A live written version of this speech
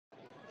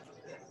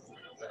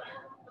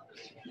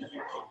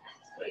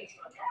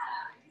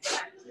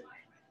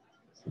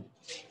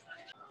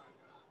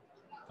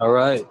All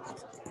right.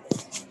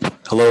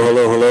 Hello,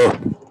 hello,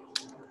 hello.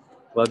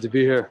 Glad to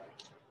be here.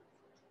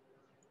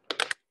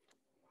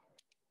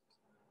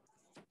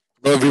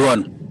 Hello,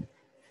 everyone.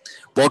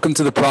 Welcome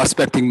to the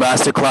Prospecting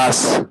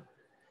Masterclass.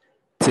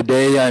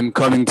 Today, I'm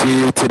coming to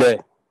you today.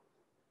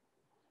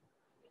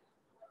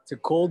 To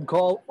cold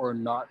call or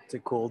not to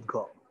cold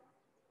call.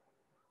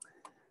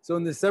 So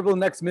in the several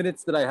next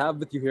minutes that I have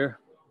with you here,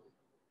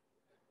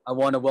 I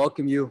want to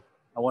welcome you.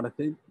 I want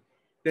to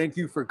thank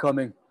you for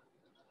coming.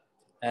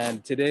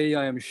 And today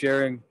I am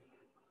sharing,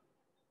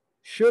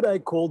 should I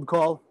cold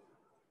call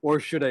or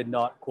should I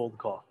not cold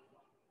call?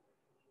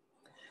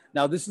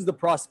 Now, this is the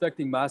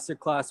Prospecting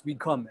Masterclass. We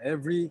come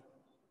every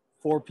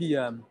 4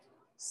 p.m.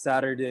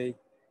 Saturday,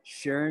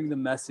 sharing the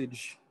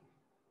message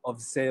of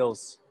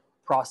sales,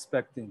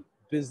 prospecting,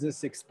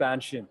 business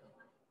expansion,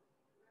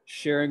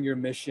 sharing your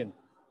mission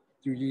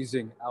through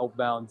using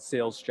outbound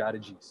sales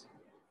strategies.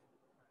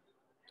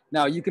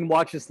 Now, you can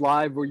watch us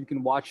live or you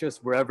can watch us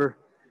wherever.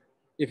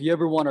 If you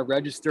ever want to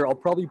register, I'll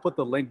probably put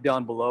the link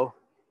down below.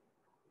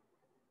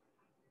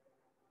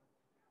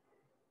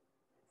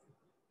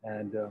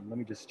 And let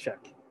me just check.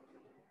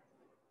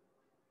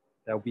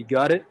 That we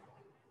got it.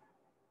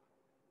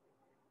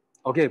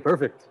 Okay,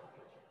 perfect.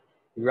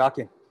 We're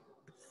rocking.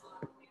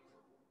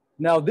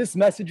 Now, this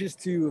message is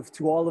to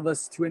all of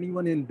us, to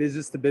anyone in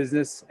business to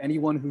business,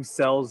 anyone who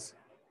sells,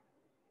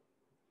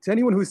 to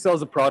anyone who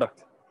sells a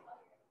product.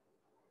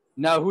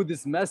 Now, who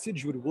this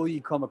message would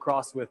really come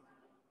across with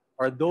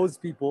are those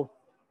people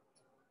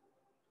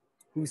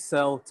who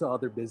sell to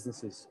other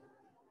businesses.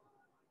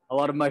 A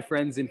lot of my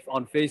friends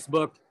on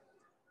Facebook,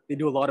 they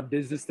do a lot of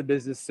business to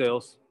business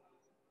sales.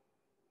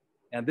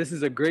 And this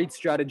is a great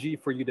strategy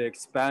for you to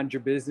expand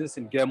your business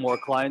and get more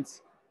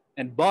clients.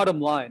 And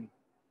bottom line,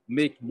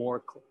 make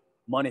more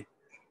money.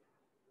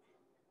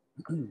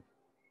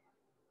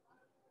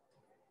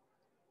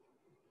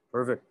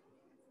 Perfect.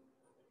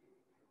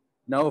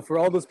 Now, for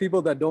all those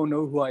people that don't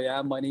know who I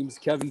am, my name is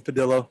Kevin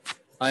Padillo.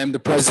 I am the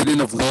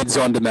president of Leads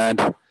on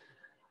Demand.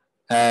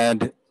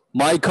 And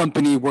my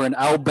company, we're an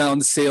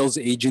outbound sales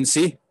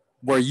agency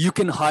where you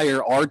can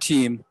hire our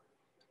team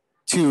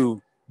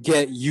to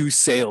get you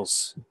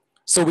sales.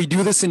 So we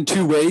do this in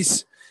two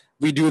ways.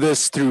 We do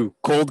this through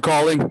cold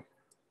calling,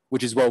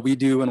 which is what we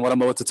do and what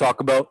I'm about to talk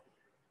about.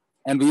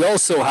 And we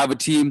also have a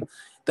team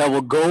that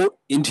will go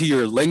into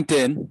your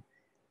LinkedIn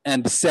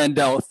and send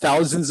out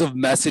thousands of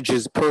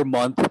messages per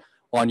month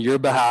on your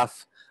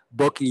behalf,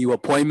 booking you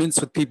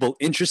appointments with people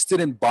interested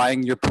in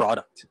buying your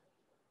product.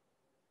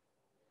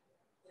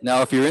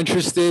 Now, if you're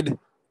interested,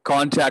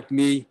 contact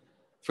me.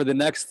 For the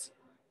next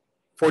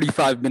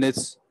 45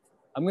 minutes,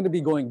 I'm going to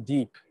be going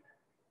deep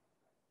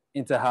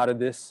into how to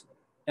this.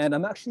 And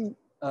I'm actually,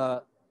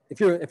 if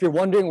you're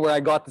wondering where I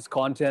got this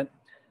content,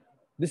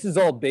 this is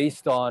all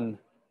based on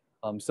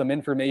some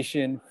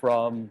information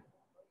from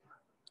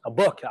a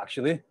book,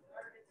 actually.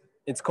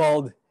 It's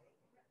called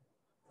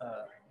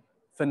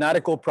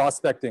Fanatical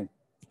Prospecting,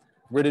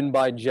 written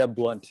by Jeb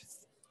Blunt.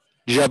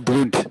 Jeb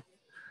Blunt.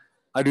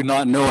 I do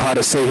not know how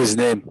to say his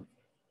name,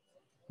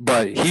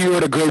 but he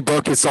wrote a great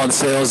book. It's on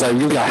sales. I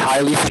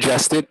highly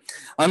suggest it.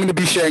 I'm going to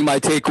be sharing my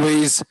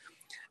takeaways,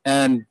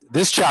 and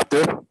this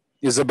chapter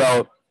is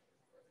about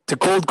to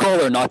cold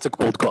call or not to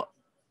cold call.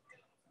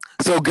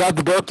 So grab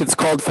the book. It's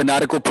called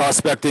Fanatical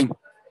Prospecting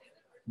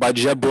by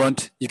Jeb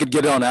Blunt. You could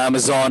get it on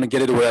Amazon and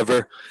get it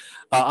wherever.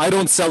 I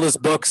don't sell his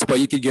books, but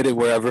you could get it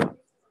wherever.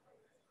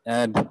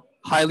 And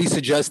highly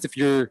suggest if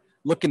you're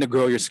looking to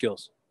grow your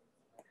skills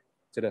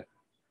today.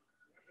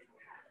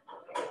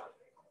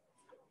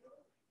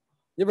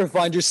 You ever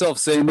find yourself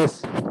saying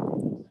this?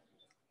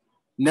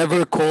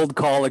 Never cold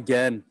call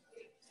again.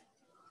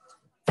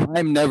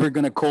 I'm never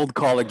going to cold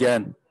call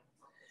again.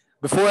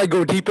 Before I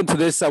go deep into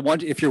this,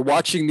 if you're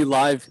watching me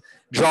live,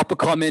 drop a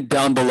comment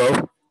down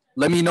below.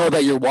 Let me know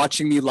that you're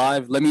watching me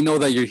live. Let me know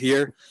that you're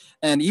here.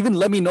 And even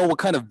let me know what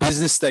kind of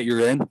business that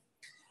you're in.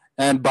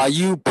 And by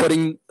you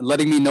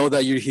letting me know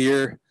that you're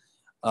here,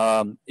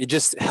 it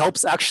just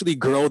helps actually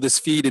grow this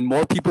feed, and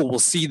more people will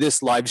see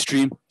this live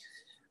stream.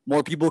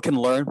 More people can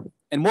learn,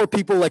 and more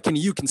people like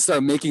you can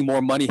start making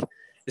more money,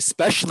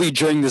 especially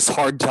during this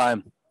hard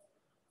time.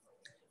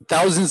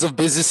 Thousands of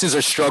businesses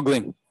are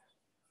struggling.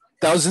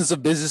 Thousands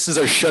of businesses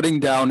are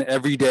shutting down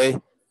every day.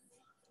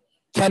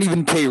 Can't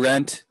even pay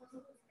rent.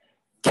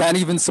 Can't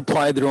even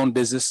supply their own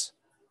business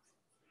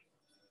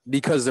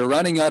because they're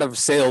running out of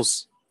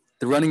sales.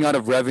 They're running out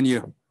of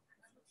revenue.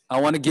 I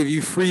want to give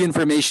you free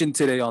information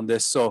today on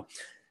this. So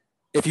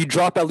if you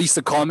drop at least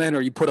a comment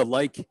or you put a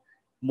like,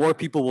 more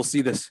people will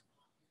see this.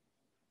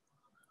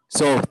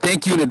 So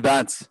thank you in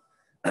advance.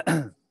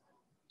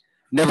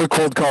 Never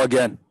cold call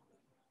again.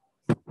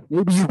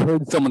 Maybe you've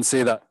heard someone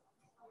say that.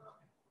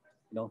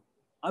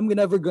 I'm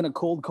never going to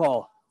cold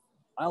call.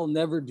 I'll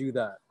never do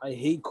that. I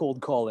hate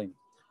cold calling.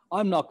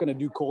 I'm not going to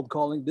do cold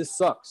calling. This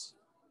sucks.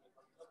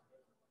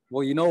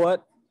 Well, you know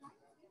what?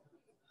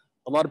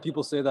 A lot of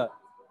people say that.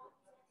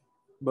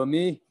 But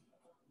me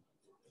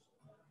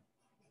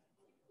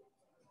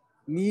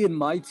and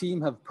my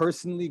team have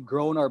personally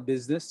grown our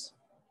business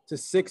to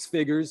 6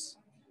 figures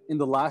in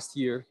the last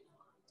year,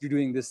 you're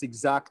doing this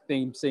exact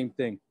same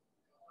thing.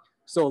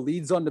 So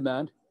leads on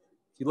demand.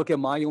 If you look at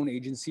my own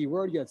agency, we're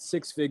already at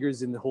 6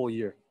 figures in the whole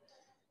year.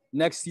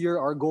 Next year,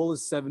 our goal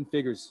is 7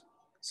 figures.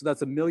 So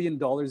that's $1 million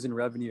in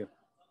revenue.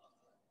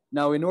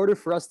 Now, in order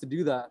for us to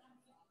do that,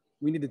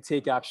 we need to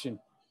take action.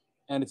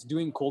 And it's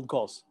doing cold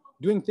calls,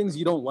 doing things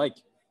you don't like.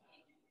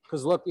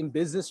 Because look, in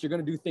business, you're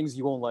going to do things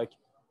you won't like.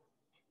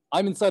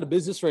 I'm inside a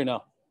business right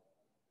now.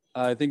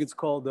 I think it's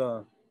called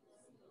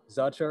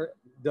Zachar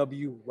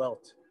W.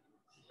 Welt.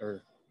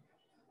 Or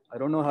I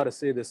don't know how to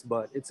say this,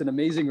 but it's an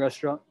amazing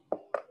restaurant.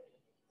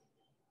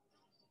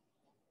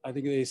 I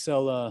think they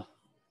sell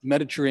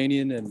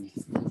Mediterranean and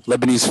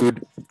Lebanese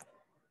food.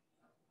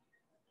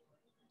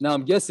 Now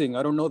I'm guessing,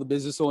 I don't know the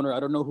business owner, I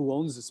don't know who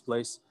owns this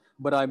place,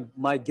 but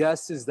my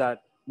guess is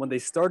that when they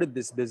started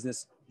this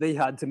business, they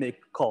had to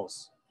make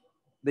calls.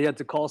 They had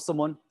to call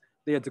someone,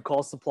 they had to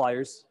call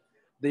suppliers,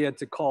 they had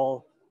to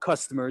call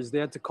customers, they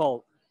had to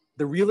call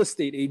the real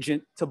estate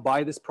agent to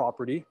buy this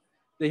property.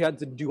 They had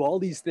to do all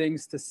these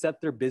things to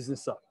set their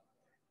business up.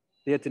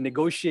 They had to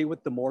negotiate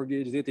with the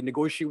mortgage, they had to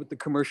negotiate with the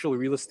commercial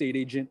real estate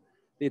agent.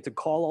 They had to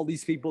call all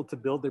these people to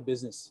build their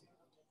business.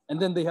 And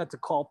then they had to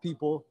call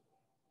people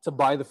to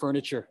buy the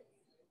furniture.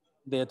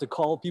 They had to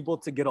call people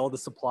to get all the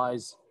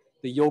supplies,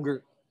 the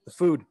yogurt, the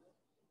food,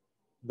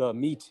 the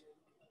meat,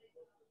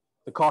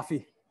 the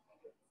coffee.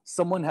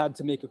 Someone had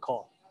to make a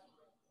call.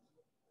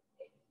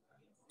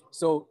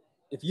 So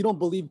if you don't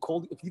believe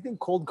if you think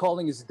cold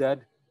calling is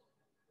dead,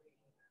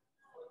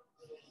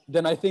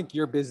 then I think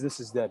your business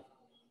is dead.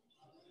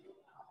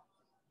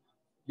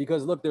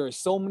 Because look, there are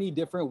so many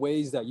different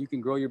ways that you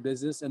can grow your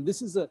business. And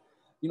this is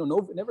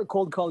never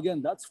cold call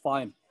again. That's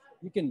fine.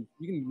 You can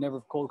never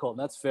cold call, and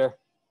that's fair.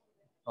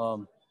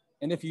 And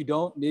if you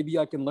don't, maybe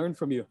I can learn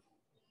from you.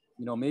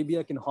 Maybe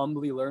I can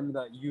humbly learn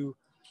that you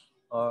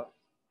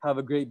have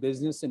a great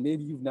business, and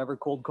maybe you've never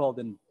cold called,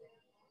 and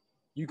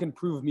you can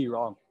prove me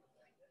wrong.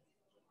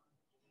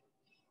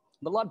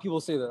 But a lot of people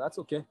say that. That's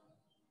okay.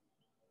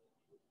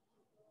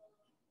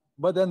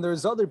 But then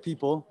there's other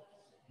people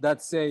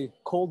that say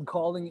cold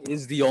calling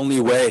is the only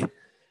way.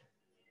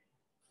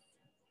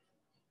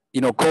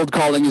 Cold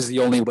calling is the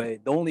only way.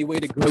 The only way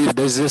to grow your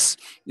business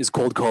is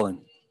cold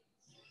calling.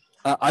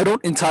 I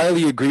don't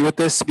entirely agree with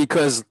this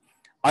because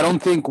I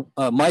don't think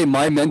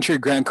my mentor,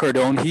 Grant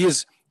Cardone,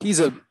 he's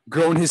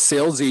grown his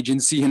sales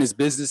agency and his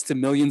business to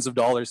millions of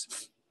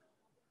dollars.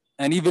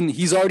 And even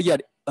he's already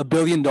at $1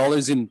 billion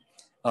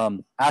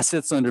in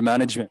assets under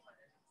management.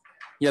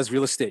 He has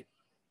real estate.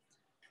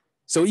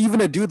 So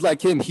even a dude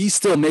like him, he's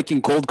still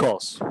making cold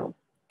calls.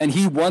 And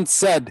he once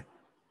said,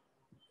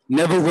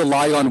 never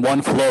rely on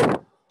one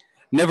flow.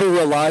 Never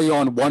rely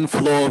on one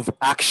flow of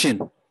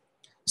action.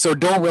 So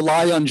don't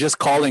rely on just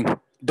calling.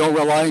 Don't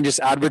rely on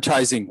just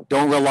advertising.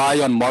 Don't rely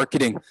on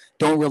marketing.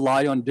 Don't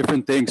rely on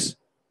different things.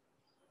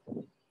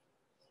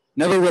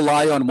 Never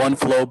rely on one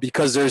flow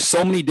because there's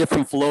so many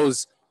different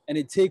flows and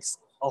it takes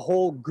a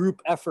whole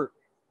group effort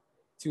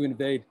to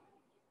invade.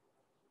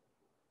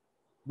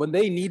 When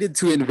they needed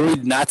to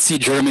invade Nazi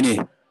Germany,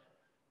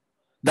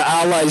 the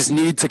Allies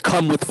needed to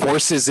come with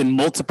forces in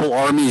multiple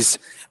armies,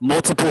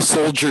 multiple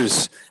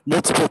soldiers,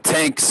 multiple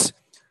tanks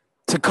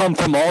to come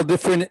from all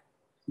different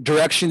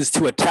directions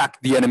to attack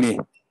the enemy.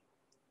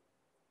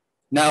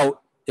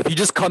 Now, if you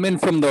just come in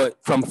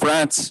from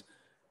France,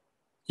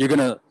 you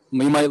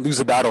might lose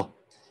a battle.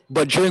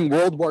 But during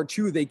World War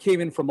II, they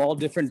came in from all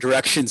different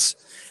directions.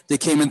 They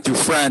came in through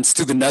France,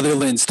 through the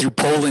Netherlands, through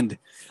Poland.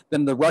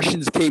 Then the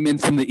Russians came in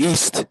from the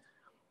east.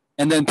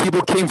 And then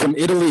people came from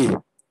Italy.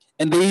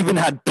 And they even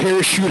had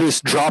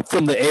parachutists drop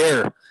from the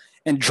air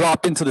and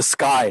drop into the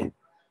sky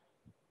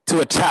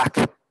to attack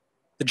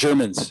the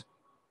Germans.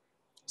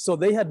 So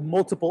they had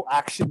multiple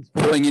actions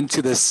going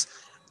into this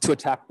to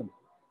attack them.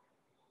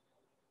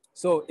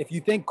 So if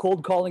you think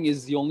cold calling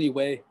is the only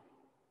way,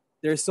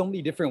 there's so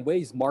many different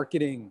ways: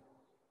 marketing,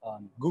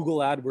 Google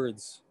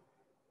AdWords,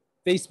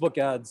 Facebook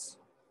ads,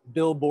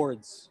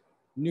 billboards,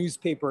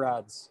 newspaper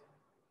ads,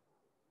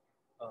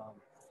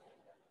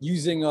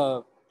 using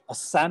a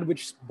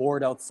sandwich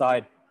board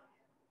outside.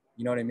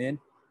 You know what I mean?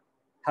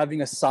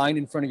 Having a sign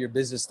in front of your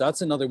business,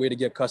 that's another way to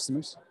get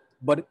customers.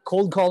 But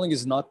cold calling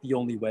is not the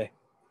only way.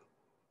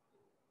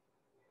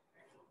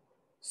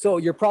 So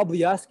you're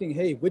probably asking,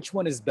 hey, which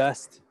one is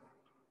best?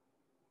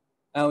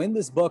 Now in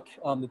this book,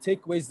 the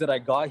takeaways that I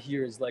got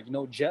here is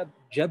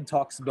Jeb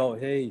talks about,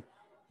 he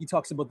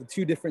talks about the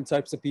two different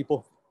types of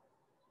people.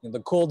 The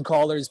cold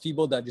callers,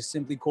 people that just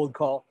simply cold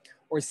call,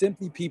 or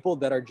simply people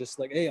that are just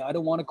like, hey, I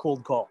don't want to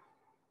cold call.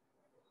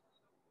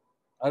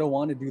 I don't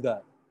want to do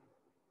that.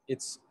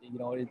 It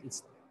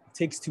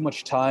takes too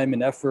much time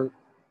and effort.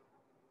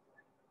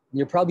 And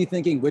you're probably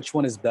thinking, which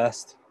one is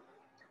best?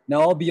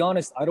 Now, I'll be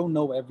honest, I don't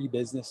know every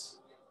business,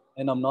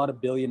 and I'm not a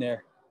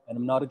billionaire, and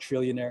I'm not a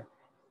trillionaire,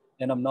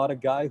 and I'm not a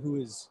guy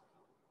who is,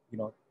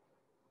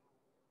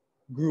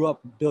 grew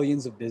up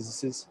billions of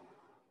businesses.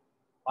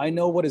 I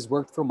know what has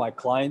worked for my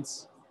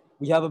clients.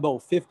 We have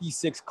about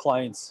 56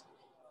 clients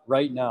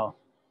right now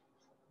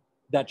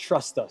that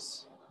trust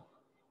us.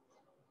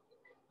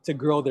 to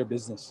grow their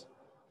business.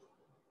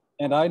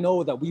 And I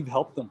know that we've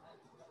helped them.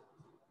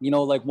 You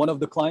know, like one of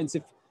the clients,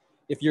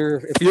 if you're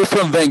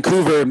from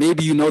Vancouver,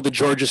 maybe you know the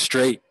Georgia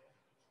Strait.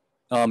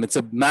 It's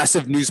a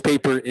massive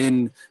newspaper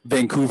in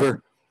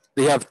Vancouver.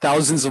 They have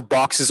thousands of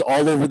boxes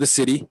all over the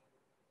city,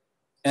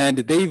 and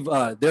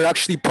they're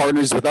actually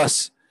partners with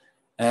us,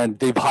 and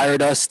they've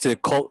hired us to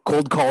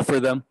cold call for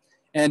them.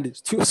 And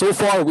so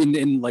far,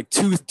 in like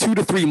two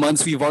to 3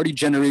 months, we've already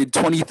generated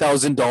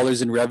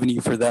 $20,000 in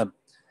revenue for them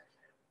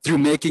through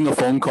making a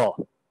phone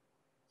call.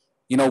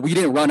 You know, we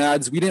didn't run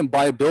ads. We didn't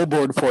buy a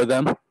billboard for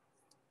them.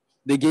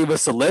 They gave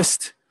us a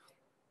list.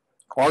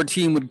 Our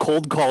team would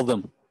cold call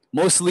them.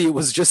 Mostly it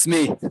was just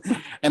me.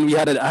 And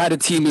I had a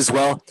team as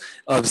well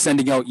of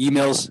sending out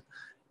emails,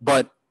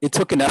 but it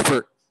took an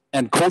effort,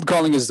 and cold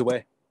calling is the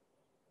way.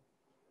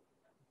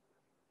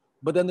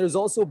 But then there's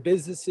also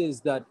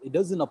businesses that it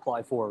doesn't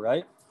apply for,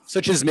 right?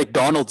 Such as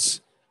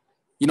McDonald's.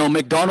 You know,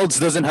 McDonald's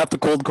doesn't have to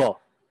cold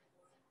call.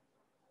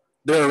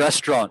 They're a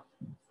restaurant.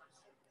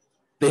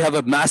 They have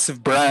a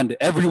massive brand.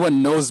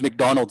 Everyone knows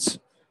McDonald's.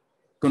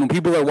 When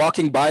people are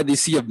walking by, they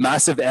see a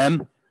massive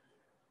M,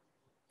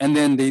 and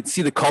then they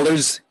see the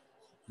colors,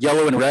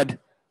 yellow and red. And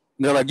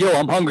they're like, yo,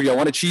 I'm hungry. I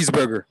want a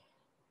cheeseburger.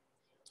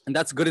 And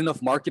that's good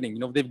enough marketing. You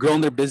know, they've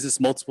grown their business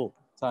multiple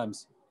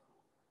times.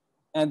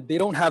 And they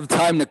don't have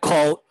time to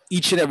call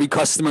each and every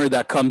customer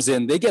that comes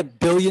in. They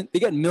get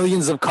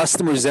millions of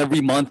customers every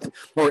month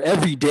or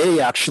every day,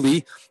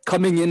 actually,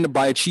 coming in to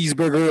buy a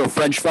cheeseburger or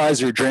French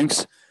fries or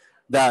drinks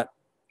that,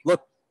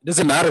 look, it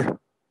doesn't matter.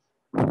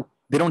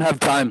 They don't have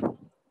time.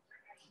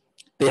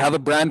 They have a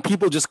brand.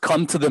 People just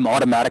come to them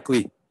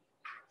automatically.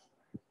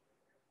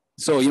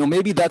 So, you know,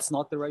 maybe that's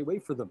not the right way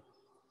for them.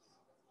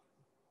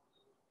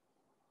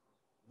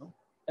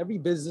 Every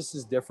business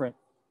is different,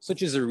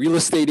 such as a real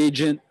estate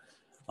agent.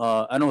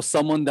 I know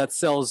someone that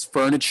sells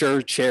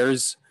furniture,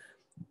 chairs.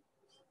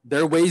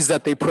 Their ways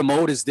that they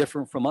promote is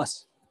different from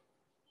us.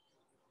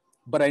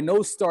 But I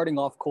know starting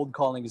off cold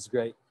calling is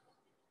great.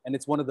 And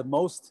it's one of the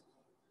most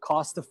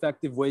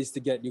cost-effective ways to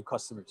get new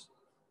customers.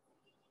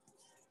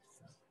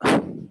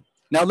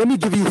 Now, let me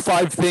give you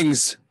 5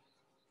 things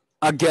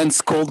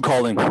against cold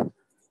calling.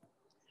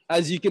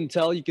 As you can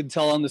tell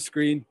on the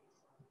screen,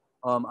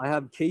 I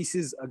have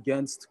cases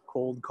against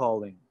cold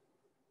calling.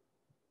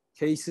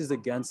 Cases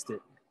against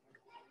it.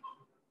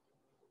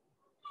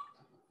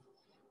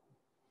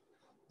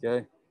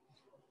 Okay.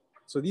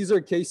 So these are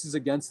cases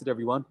against it,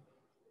 everyone.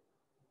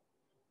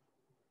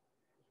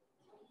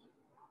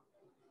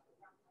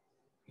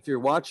 If you're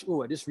watching,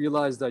 I just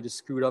realized I just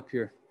screwed up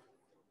here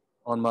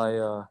on my,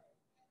 I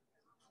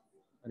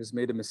just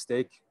made a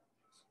mistake.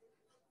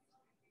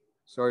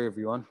 Sorry,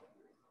 everyone.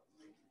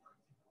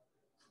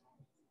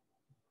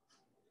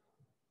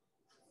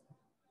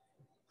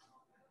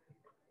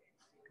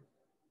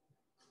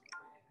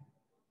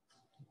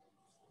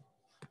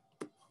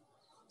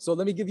 So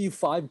let me give you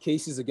 5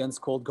 cases against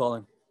cold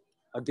calling,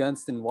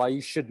 and why you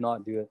should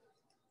not do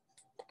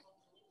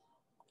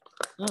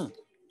it.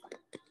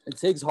 It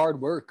takes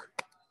hard work.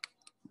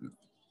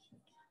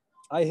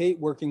 I hate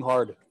working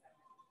hard.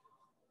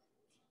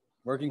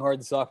 Working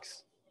hard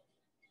sucks.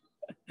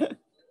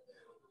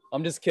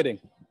 I'm just kidding.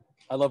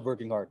 I love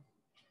working hard.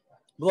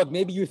 But look,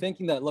 maybe you're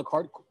thinking that, look,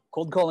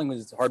 cold calling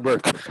is hard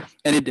work.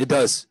 And it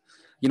does.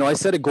 You know, I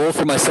set a goal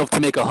for myself to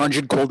make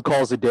 100 cold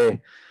calls a day.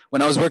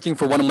 When I was working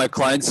for one of my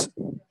clients,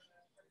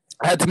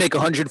 I had to make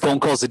 100 phone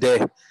calls a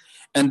day.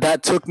 And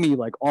that took me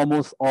like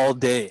almost all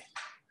day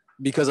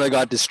because I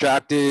got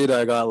distracted.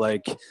 I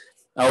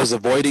was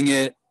avoiding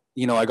it.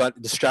 You know, I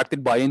got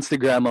distracted by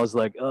Instagram. I was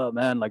like, oh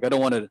man, like I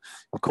don't want to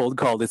cold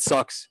call. It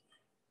sucks.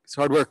 It's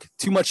hard work.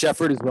 Too much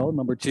effort as well.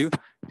 Number 2, too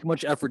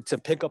much effort to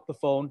pick up the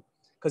phone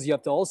because you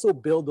have to also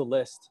build a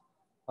list.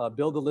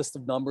 Build a list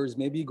of numbers.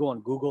 Maybe you go on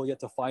Google. You have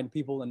to find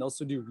people and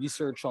also do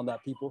research on that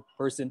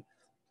person.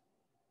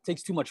 It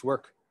takes too much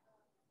work.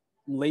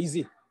 I'm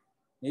lazy.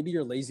 Maybe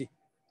you're lazy.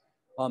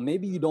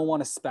 Maybe you don't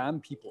want to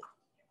spam people.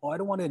 I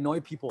don't want to annoy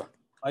people.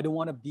 I don't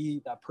want to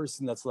be that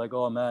person that's like,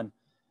 oh man,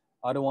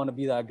 I don't want to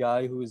be that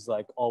guy who is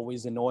like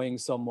always annoying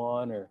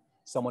someone, or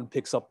someone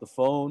picks up the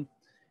phone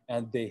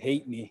and they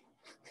hate me.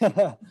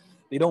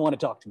 They don't want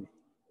to talk to me.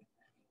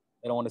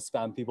 They don't want to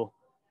spam people.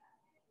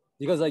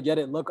 Because I get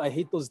it. Look, I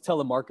hate those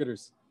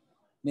telemarketers.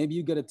 Maybe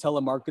you get a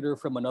telemarketer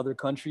from another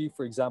country,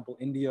 for example,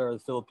 India or the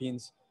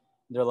Philippines.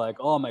 They're like,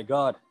 oh my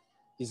God,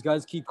 these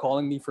guys keep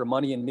calling me for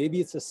money, and maybe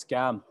it's a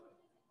scam.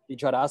 They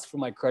try to ask for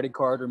my credit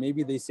card, or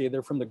maybe they say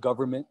they're from the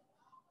government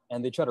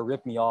and they try to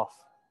rip me off.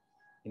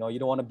 You know, you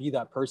don't want to be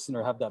that person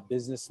or have that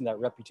business and that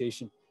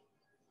reputation.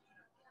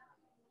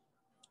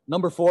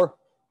 Number 4,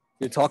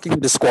 you're talking to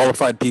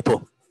disqualified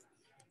people.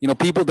 You know,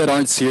 people that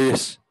aren't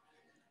serious.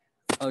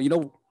 You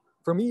know,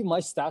 for me, my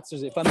stats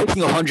is if I'm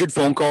making 100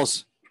 phone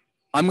calls,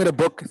 I'm going to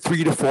book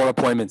 3 to 4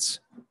 appointments.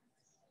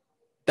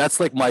 That's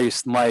like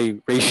my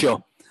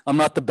ratio. I'm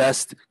not the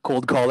best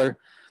cold caller.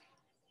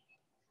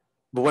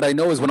 But what I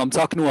know is when I'm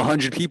talking to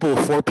 100 people,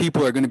 4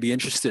 people are going to be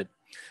interested.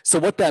 So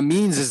what that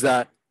means is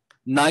that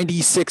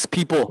 96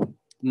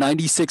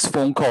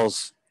 phone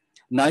calls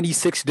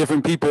 96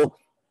 different people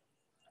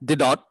did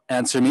not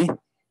answer me.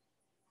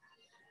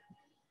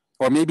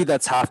 Or maybe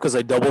that's half because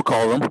I double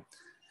call them.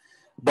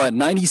 But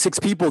 96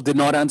 people did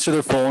not answer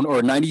their phone, or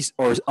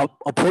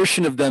a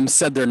portion of them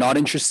said they're not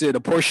interested. A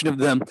portion of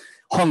them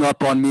hung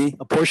up on me.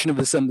 A portion of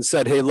them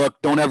said, hey,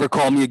 look, don't ever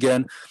call me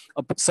again.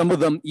 Some of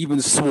them even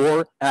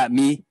swore at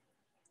me.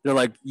 They're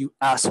like, you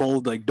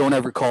asshole, like, don't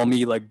ever call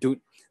me. Like,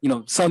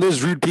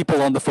 there's rude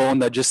people on the phone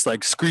that just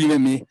like scream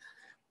at me.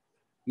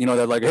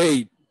 They're like,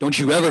 hey, don't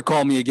you ever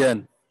call me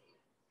again.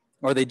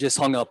 Or they just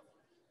hung up.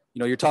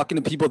 You're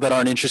talking to people that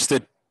aren't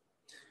interested.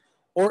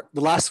 Or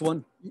the last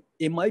one,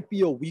 it might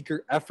be a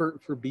weaker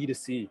effort for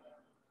B2C.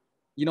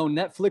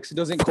 Netflix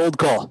doesn't cold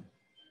call.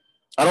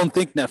 I don't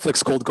think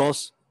Netflix cold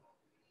calls.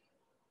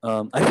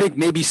 I think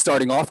maybe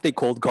starting off they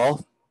cold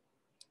call.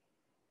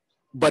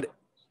 But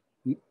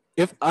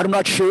I'm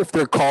not sure if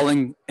they're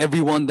calling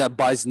everyone that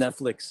buys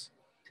Netflix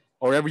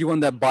or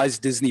everyone that buys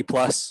Disney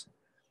Plus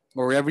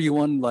or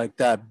everyone like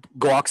that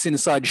walks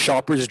inside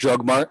Shoppers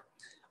Drug Mart.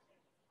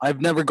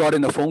 I've never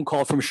gotten a phone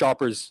call from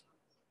Shoppers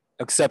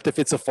except if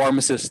it's a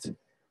pharmacist.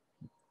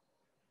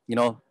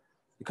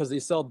 Because they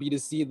sell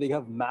B2C, they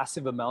have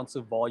massive amounts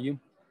of volume.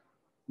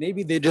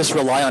 Maybe they just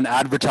rely on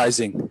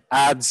advertising,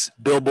 ads,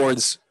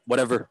 billboards,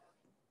 whatever.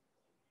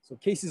 So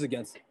cases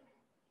against it.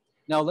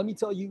 Now, let me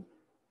tell you,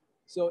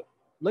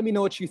 let me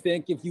know what you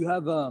think. If you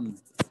have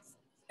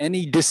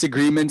any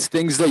disagreements,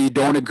 things that you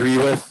don't agree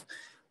with,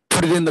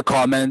 put it in the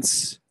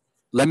comments.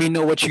 Let me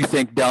know what you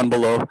think down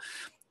below.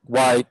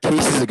 Why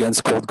cases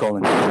against cold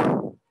calling.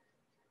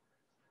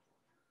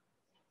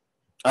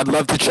 I'd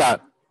love to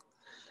chat.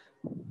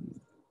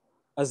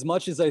 As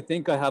much as I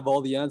think I have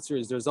all the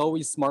answers, there's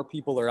always smart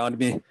people around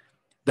me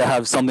that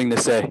have something to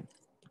say,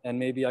 and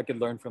maybe I could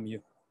learn from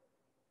you.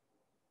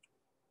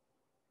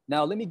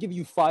 Now, let me give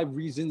you 5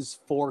 reasons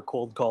for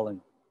cold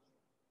calling.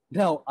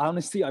 Now,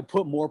 honestly, I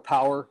put more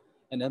power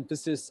and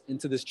emphasis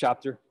into this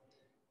chapter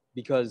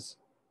because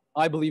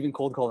I believe in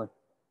cold calling.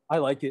 I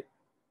like it.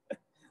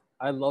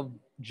 I love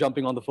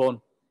jumping on the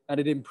phone, and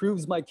it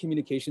improves my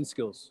communication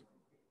skills,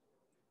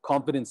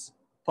 confidence,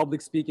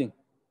 public speaking,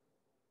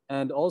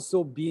 and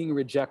also being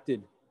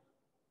rejected.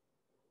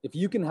 If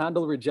you can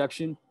handle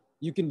rejection,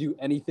 you can do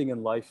anything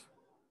in life.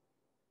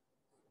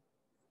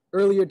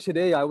 Earlier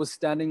today, I was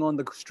standing on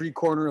the street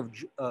corner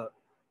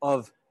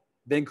of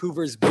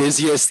Vancouver's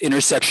busiest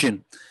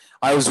intersection.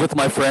 I was with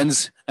my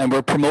friends, and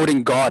we're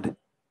promoting God,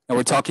 and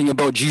we're talking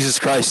about Jesus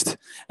Christ,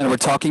 and we're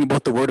talking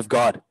about the Word of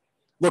God.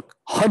 Look,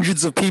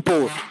 hundreds of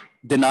people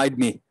denied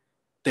me.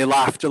 They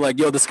laughed. They're like,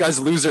 yo, this guy's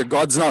a loser.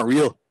 God's not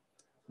real.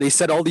 They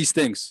said all these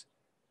things.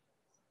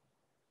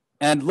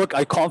 And look,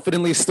 I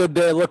confidently stood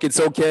there. Look, it's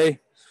okay.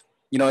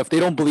 If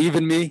they don't believe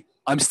in me,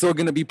 I'm still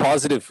going to be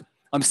positive.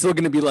 I'm still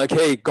going to be like,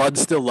 hey, God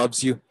still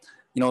loves you.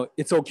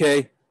 It's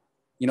okay.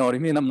 You know what I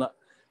mean? I'm not.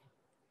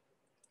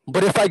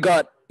 But if I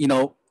got,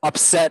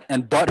 upset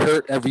and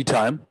butthurt every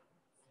time,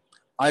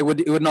 it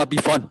would not be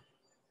fun.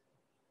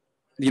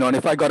 And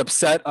if I got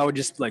upset, I would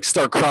just like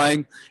start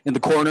crying in the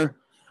corner,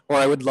 or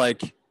I would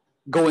like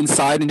go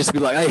inside and just be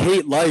like, I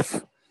hate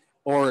life.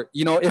 Or,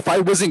 if I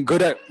wasn't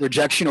good at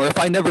rejection, or if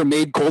I never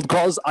made cold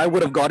calls, I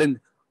would have gotten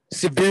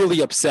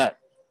severely upset.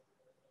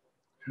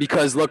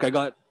 Because look, I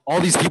got all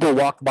these people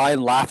walked by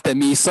and laughed at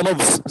me. Some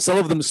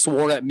of them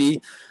swore at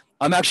me.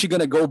 I'm actually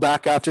going to go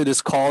back after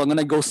this call. I'm going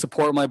to go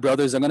support my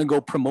brothers. I'm going to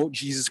go promote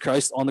Jesus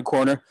Christ on the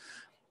corner.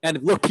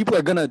 And look, people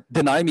are going to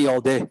deny me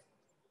all day.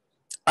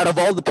 Out of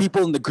all the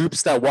people in the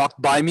groups that walked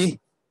by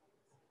me,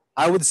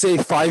 I would say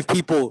 5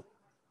 people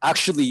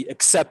actually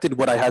accepted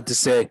what I had to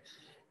say,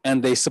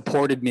 and they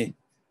supported me.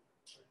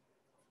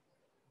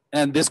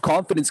 And this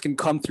confidence can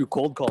come through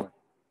cold calling.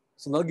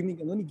 So let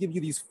me give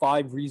you these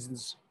 5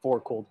 reasons for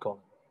cold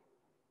calling.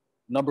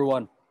 Number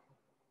 1,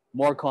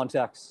 more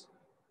contacts.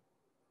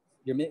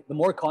 The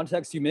more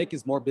contacts you make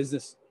is more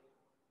business.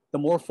 The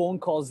more phone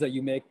calls that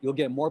you make, you'll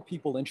get more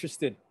people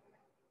interested.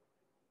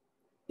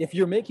 If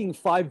you're making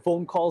 5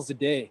 phone calls a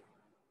day,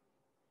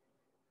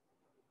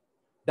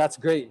 that's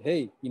great.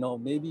 Hey,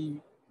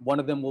 maybe one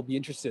of them will be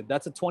interested.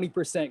 That's a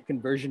 20%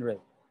 conversion rate.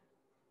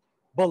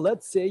 But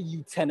let's say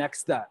you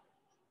 10x that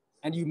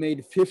and you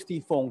made 50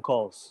 phone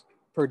calls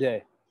per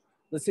day.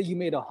 Let's say you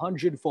made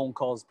 100 phone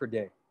calls per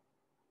day,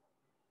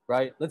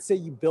 right? Let's say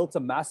you built a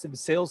massive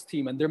sales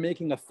team and they're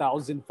making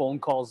 1,000 phone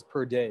calls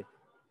per day.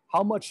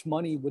 How much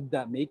money would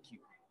that make you,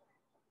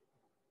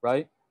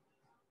 right?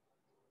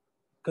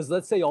 Because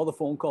let's say all the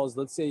phone calls,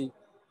 let's say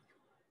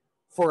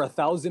for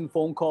 1,000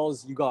 phone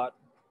calls, you got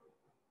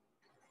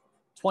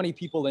 20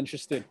 people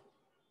interested.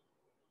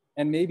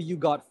 And maybe you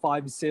got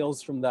 5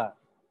 sales from that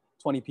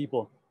 20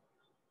 people.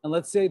 And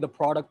let's say the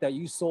product that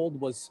you sold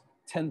was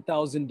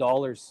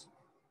 $10,000.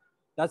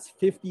 That's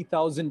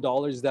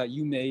 $50,000 that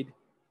you made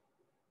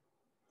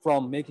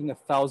from making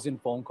 1,000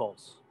 phone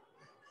calls.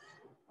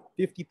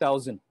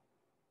 50,000.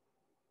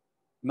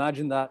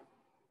 Imagine that.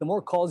 The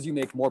more calls you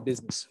make, more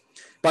business.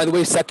 By the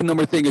way, second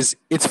number thing is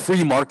it's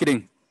free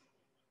marketing.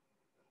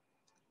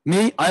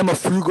 Me, I'm a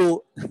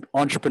frugal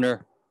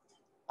entrepreneur.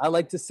 I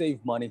like to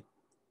save money.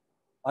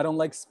 I don't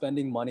like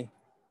spending money.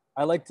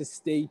 I like to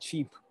stay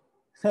cheap.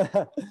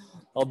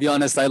 I'll be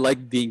honest, I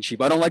like being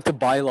cheap. I don't like to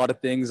buy a lot of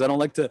things. I don't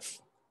like to,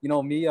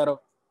 me,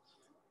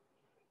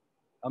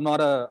 I'm not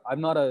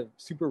a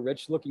super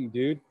rich looking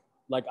dude.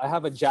 Like I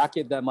have a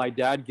jacket that my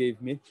dad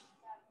gave me.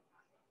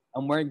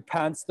 I'm wearing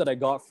pants that I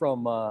got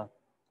from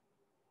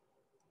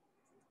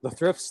the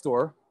thrift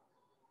store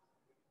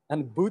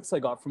and boots I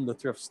got from the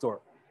thrift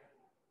store.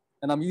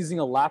 And I'm using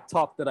a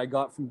laptop that I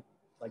got from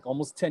like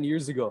almost 10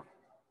 years ago.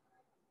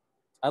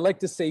 I like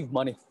to save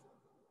money.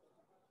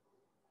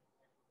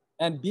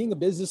 And being a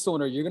business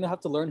owner, you're going to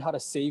have to learn how to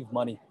save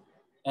money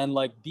and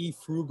like be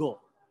frugal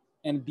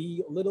and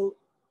be a little,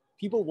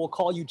 people will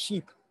call you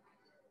cheap.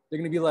 They're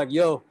going to be like,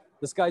 yo,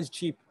 this guy's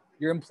cheap.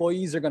 Your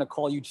employees are going to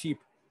call you cheap.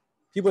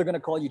 People are going to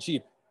call you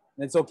cheap,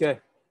 and it's okay.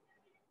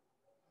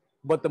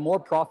 But the more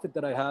profit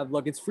that I have,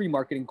 look, it's free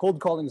marketing. Cold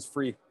calling is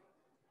free.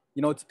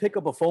 To pick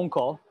up a phone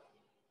call,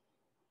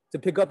 to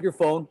pick up your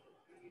phone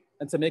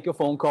and to make a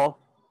phone call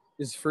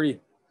is free.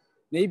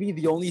 Maybe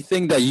the only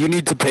thing that you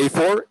need to pay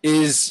for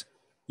is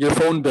your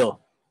phone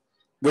bill,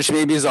 which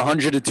maybe is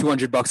 $100 to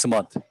 $200 a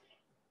month.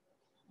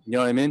 You know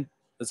what I mean?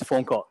 That's a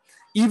phone call.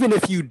 Even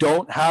if you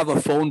don't have a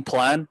phone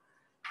plan,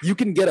 you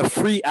can get a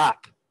free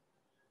app.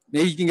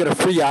 Maybe you can get a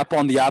free app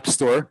on the App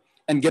Store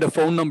and get a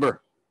phone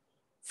number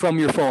from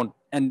your phone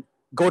and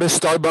go to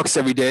Starbucks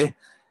every day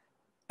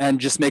and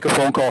just make a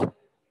phone call.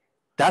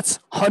 That's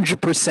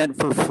 100%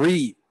 for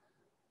free.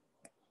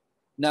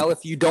 Now,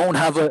 if you don't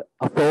have a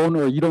phone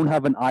or you don't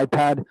have an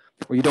iPad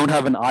or you don't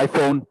have an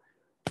iPhone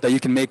that you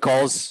can make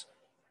calls,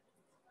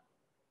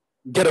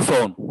 get a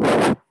phone.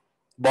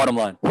 Bottom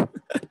line.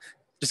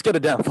 Just get a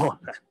damn phone.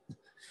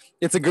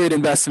 It's a great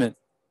investment.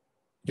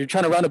 If you're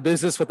trying to run a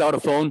business without a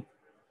phone,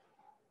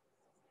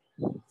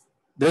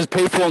 there's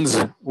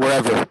payphones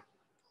wherever.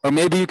 Or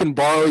maybe you can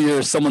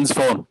borrow someone's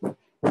phone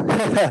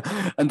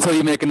until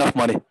you make enough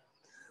money.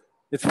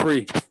 It's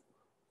free.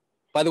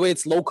 By the way,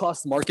 it's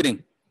low-cost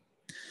marketing.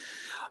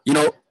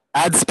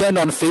 Ad spend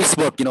on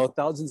Facebook,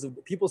 thousands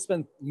of people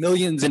spend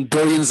millions and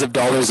billions of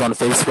dollars on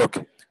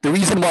Facebook. The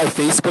reason why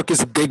Facebook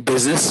is a big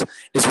business,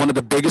 is one of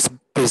the biggest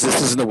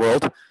businesses in the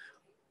world.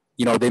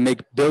 They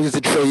make billions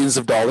and trillions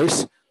of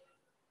dollars.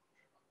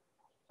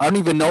 I don't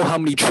even know how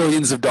many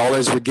trillions of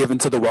dollars were given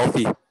to the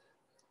wealthy,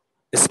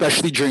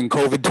 especially during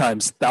COVID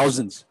times,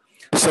 thousands.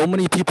 So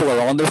many people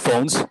are on their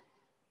phones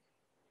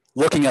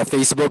looking at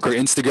Facebook or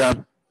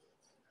Instagram,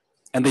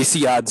 and they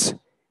see ads.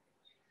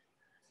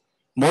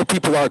 More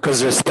people are because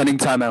they're spending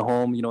time at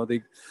home.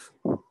 The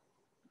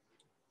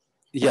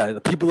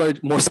people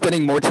are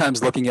spending more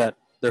times looking at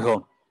their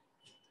phone.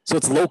 So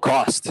it's low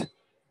cost.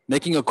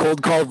 Making a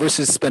cold call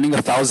versus spending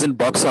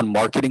 $1,000 on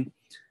marketing.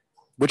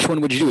 Which one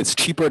would you do? It's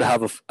cheaper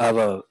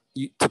to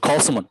to call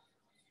someone.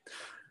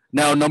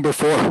 Now, number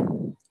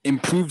 4,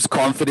 improves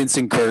confidence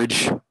and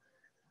courage.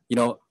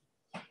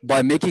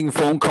 By making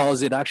phone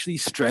calls, it actually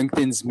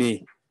strengthens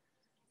me.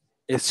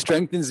 It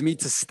strengthens me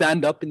to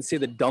stand up and say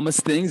the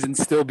dumbest things and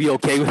still be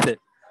okay with it.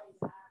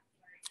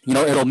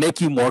 It'll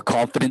make you more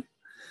confident.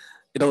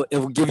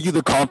 It'll give you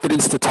the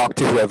confidence to talk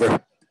to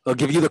whoever. It'll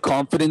give you the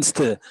confidence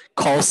to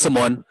call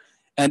someone.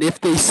 And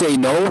if they say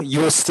no,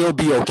 you'll still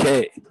be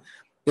okay.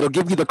 It'll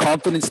give you the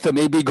confidence to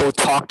maybe go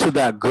talk to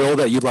that girl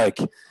that you like,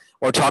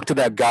 or talk to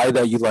that guy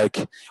that you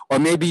like, or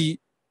maybe,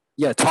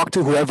 talk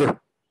to whoever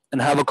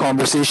and have a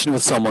conversation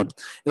with someone.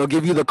 It'll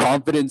give you the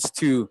confidence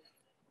to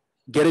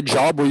get a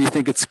job where you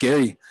think it's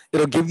scary.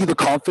 It'll give you the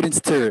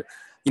confidence to,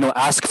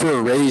 ask for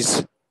a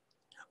raise.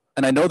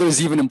 And I know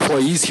there's even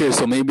employees here,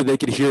 so maybe they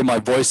could hear my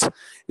voice,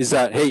 is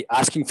that, hey,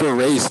 asking for a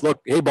raise.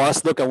 Look, hey,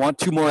 boss, look, I want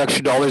 $2 more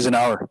extra an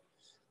hour.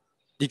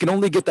 You can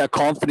only get that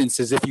confidence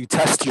as if you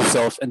test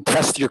yourself and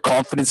test your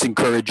confidence and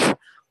courage.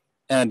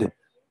 And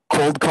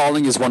cold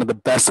calling is one of the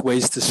best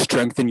ways to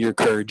strengthen your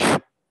courage.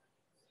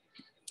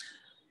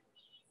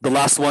 The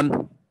last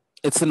one,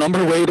 it's the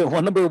number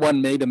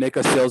one way to make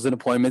us sales and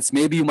appointments.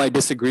 Maybe you might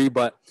disagree,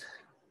 but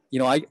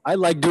I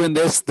like doing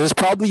this. There's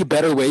probably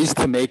better ways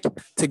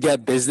to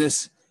get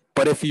business,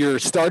 but if you're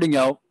starting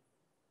out,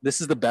 this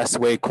is the best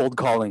way. Cold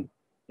calling,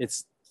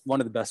 it's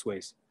one of the best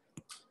ways.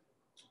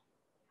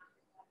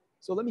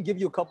 So let me give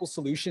you a couple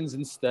solutions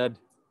instead.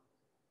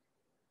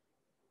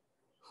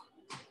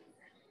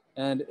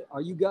 And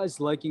are you guys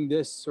liking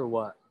this or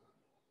what?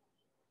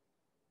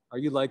 Are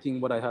you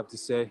liking what I have to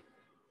say?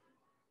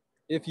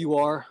 If you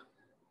are,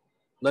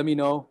 let me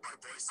know.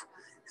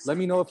 Let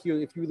me know if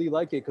you really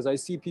like it, because I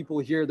see people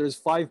here. There's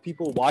 5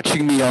 people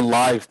watching me on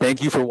live.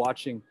 Thank you for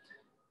watching.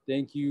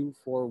 Thank you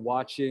for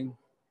watching.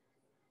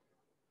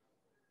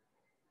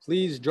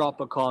 Please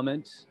drop a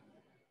comment.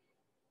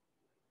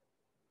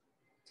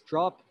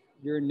 Drop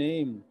your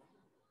name.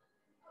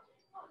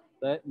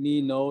 Let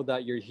me know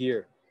that you're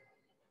here.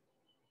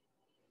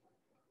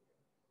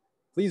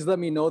 Please let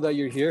me know that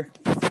you're here.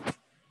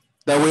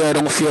 That way I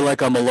don't feel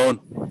like I'm alone.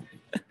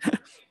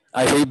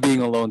 I hate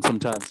being alone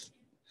sometimes.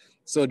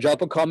 So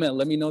drop a comment.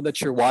 Let me know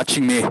that you're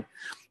watching me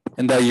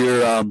and that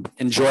you're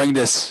enjoying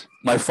this,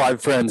 my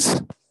 5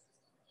 friends.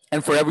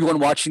 And for everyone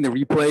watching the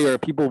replay or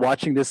people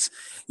watching this,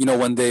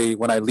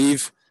 when I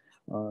leave,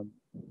 um,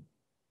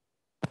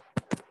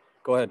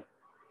 go ahead.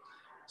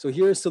 So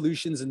here are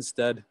solutions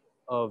instead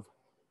of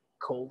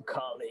cold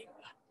calling.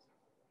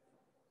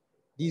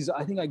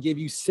 I think I gave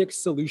you 6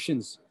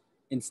 solutions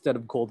instead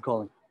of cold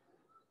calling.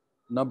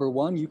 Number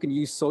 1, you can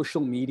use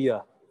social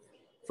media.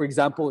 For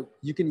example,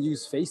 you can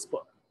use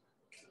Facebook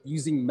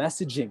using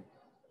messaging.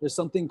 There's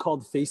something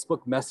called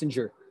Facebook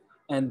Messenger,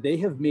 and they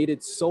have made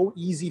it so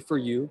easy for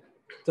you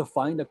to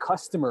find a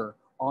customer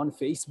on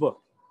Facebook.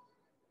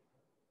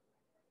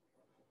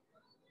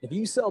 If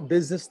you sell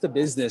business to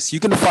business, you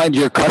can find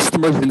your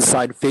customers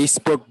inside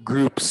Facebook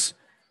groups.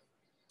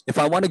 If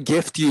I want to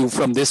gift you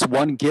from this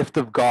one gift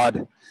of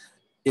God,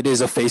 it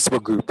is a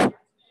Facebook group.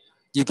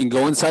 You can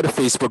go inside a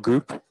Facebook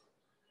group.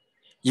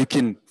 You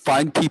can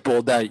find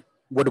people that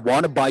would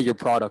want to buy your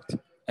product,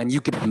 and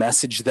you can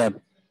message them.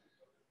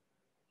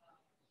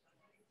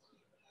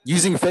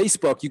 Using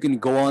Facebook, you can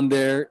go on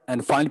there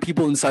and find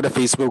people inside a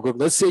Facebook group.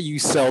 Let's say you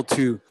sell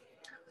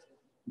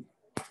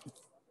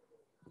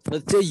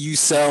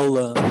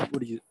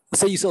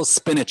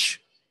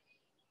spinach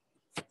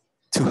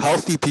to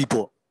healthy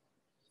people.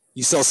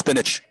 You sell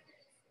spinach.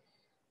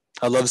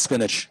 I love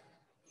spinach.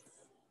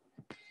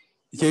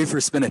 Okay,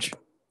 for spinach.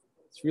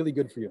 It's really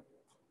good for you.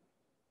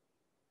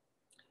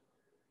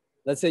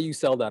 Let's say you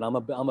sell that. I'm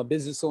a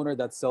business owner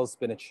that sells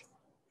spinach.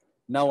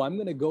 Now I'm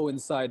going to go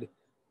inside.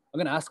 I'm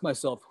going to ask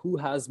myself, who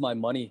has my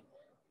money?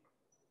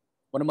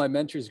 One of my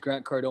mentors,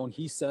 Grant Cardone,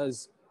 he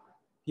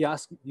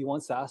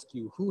wants to ask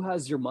you, who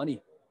has your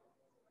money?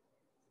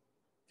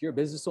 If you're a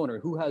business owner,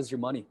 who has your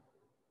money?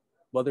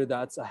 Whether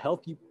that's a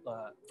healthy,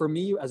 for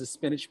me as a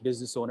spinach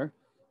business owner,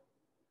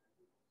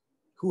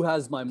 who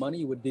has my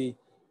money would be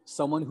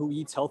someone who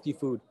eats healthy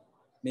food,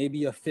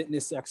 maybe a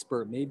fitness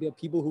expert, maybe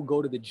people who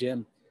go to the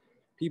gym,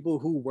 people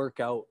who work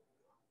out,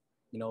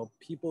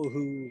 people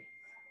who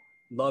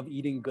love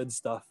eating good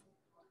stuff.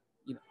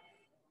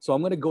 So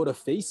I'm going to go to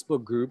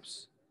Facebook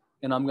groups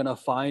and I'm going to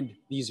find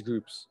these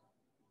groups.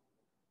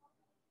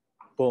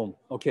 Boom.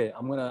 Okay.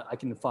 I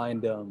can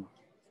find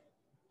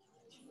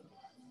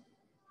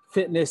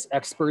fitness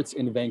experts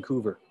in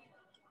Vancouver.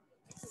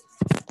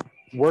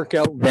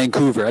 Workout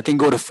Vancouver. I can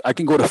go to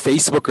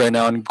Facebook right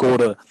now and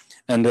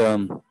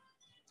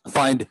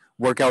find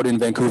workout in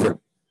Vancouver.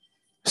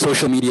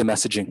 Social media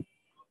messaging.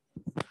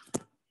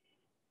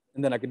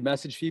 And then I could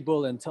message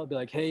people and be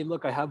like, hey,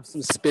 look, I have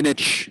some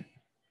spinach.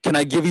 Can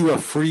I give you a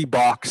free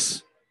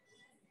box?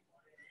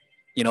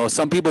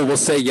 Some people will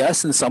say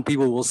yes and some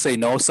people will say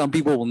no. Some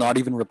people will not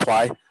even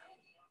reply,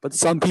 but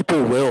some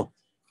people will.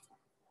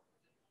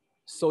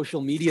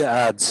 Social media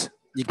ads.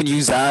 You can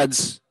use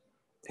ads,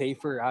 pay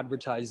for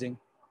advertising,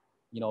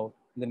 and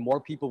then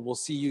more people will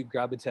see you,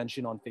 grab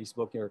attention on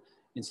Facebook or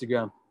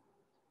Instagram,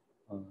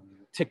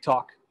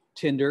 TikTok,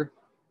 Tinder.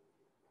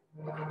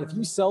 If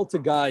you sell to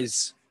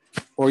guys,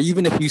 or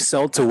even if you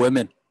sell to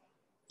women,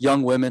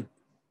 young women,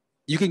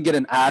 you can get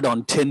an ad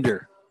on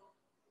Tinder.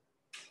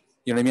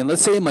 You know what I mean?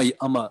 Let's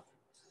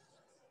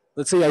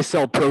say I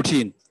sell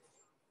protein,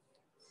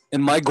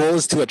 and my goal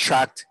is to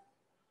attract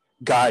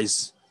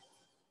guys.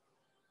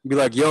 Be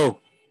like, yo,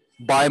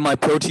 buy my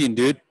protein,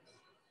 dude.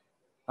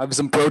 I have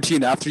some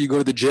protein after you go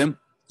to the gym.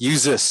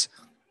 Use this.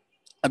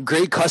 A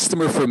great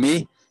customer for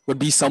me would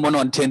be someone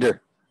on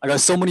Tinder. I got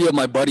so many of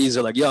my buddies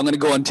are like, yeah, I'm going to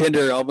go on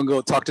Tinder. I'm going to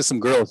go talk to some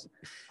girls.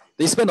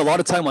 They spend a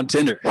lot of time on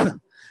Tinder.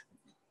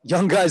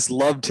 Young guys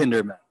love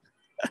Tinder, man.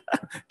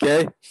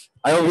 Okay?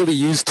 I don't really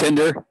use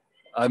Tinder.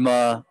 I'm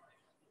going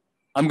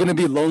to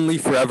be lonely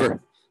forever,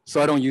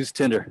 so I don't use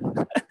Tinder.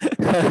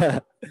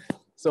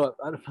 So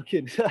I don't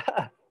fucking...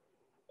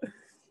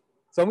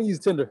 So I'm going to use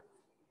Tinder.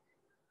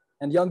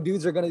 And young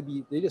dudes are going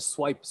to they just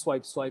swipe.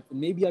 And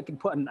maybe I can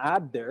put an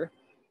ad there.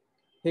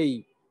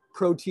 Hey,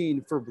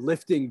 protein for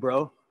lifting,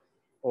 bro.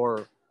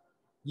 Or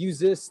use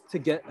this to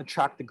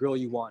attract the girl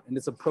you want. And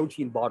it's a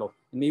protein bottle.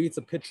 And maybe it's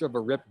a picture of a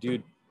ripped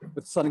dude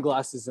with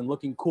sunglasses and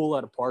looking cool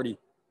at a party.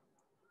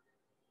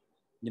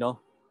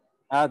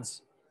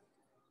 Ads.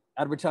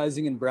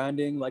 Advertising and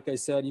branding. Like I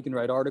said, you can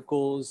write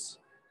articles,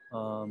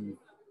 podcasts.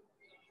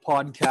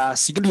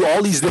 You can do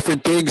all these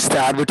different things to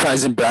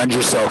advertise and brand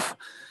yourself.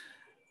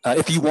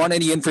 If you want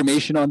any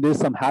information on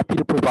this, I'm happy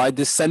to provide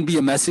this. Send me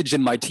a message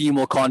and my team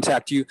will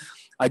contact you.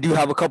 I do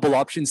have a couple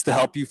options to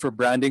help you for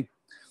branding.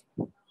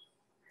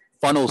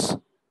 Funnels.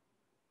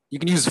 You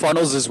can use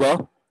funnels as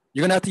well.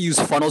 You're going to have to use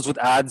funnels with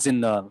ads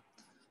in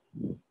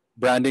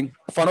branding.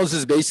 Funnels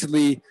is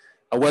basically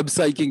a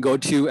website you can go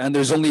to, and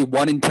there's only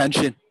one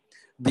intention.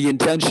 The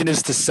intention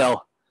is to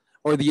sell,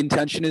 or the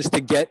intention is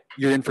to get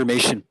your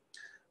information.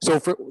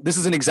 So this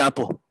is an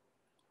example.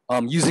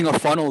 Using a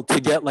funnel to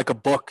get like a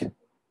book.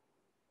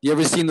 You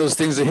ever seen those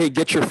things that, hey,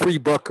 get your free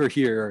book or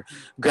here, or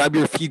grab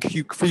your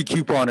free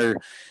coupon, or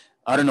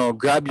I don't know,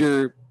 grab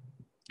the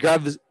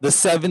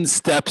 7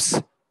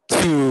 steps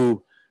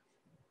to,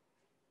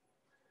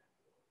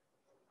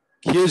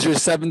 here's your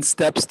 7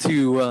 steps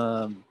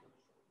to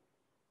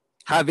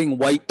having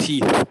white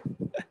teeth.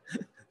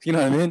 You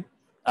know what I mean?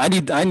 I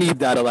need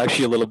that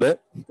actually a little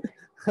bit.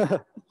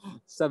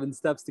 7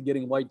 steps to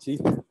getting white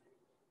teeth.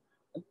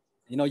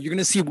 You know, you're going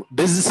to see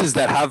businesses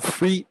that have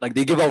free, like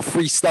they give out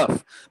free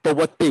stuff. But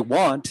what they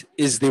want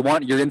is they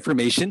want your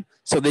information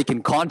so they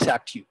can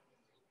contact you.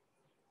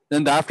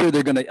 Then after,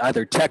 they're going to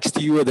either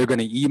text you or they're going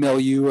to email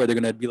you or they're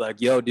going to be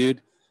like, yo,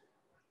 dude,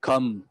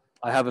 come,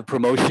 I have a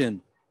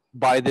promotion.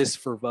 Buy this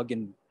for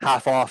fucking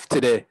half off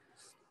today.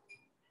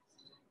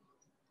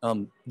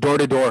 Door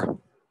to door.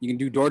 You can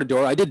do door to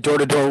door. I did door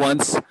to door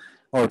once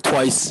or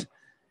twice.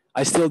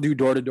 I still do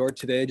door to door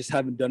today. I just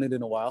haven't done it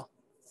in a while.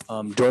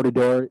 Door to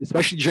door,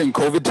 especially during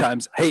COVID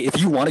times. Hey, if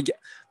you want to get,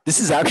 this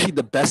is actually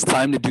the best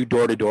time to do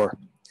door to door.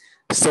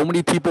 So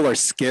many people are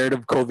scared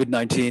of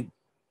COVID-19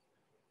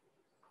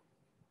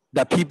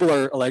 that people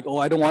are like, oh,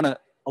 I don't want to.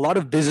 A lot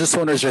of business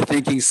owners are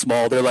thinking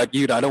small. They're like,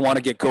 dude, I don't want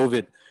to get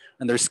COVID.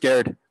 And they're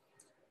scared.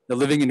 They're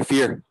living in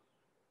fear.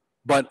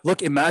 But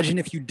look, imagine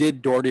if you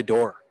did door to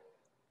door.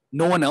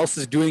 No one else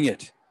is doing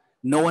it.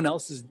 No one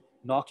else is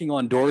knocking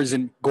on doors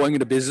and going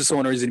into business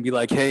owners and be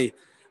like, hey,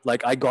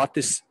 like I got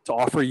this to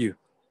offer you.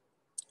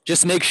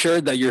 Just make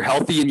sure that you're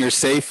healthy and you're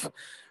safe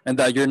and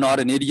that you're not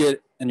an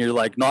idiot and you're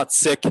like not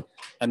sick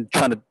and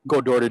trying to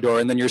go door to door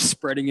and then you're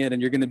spreading it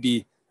and you're going to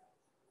be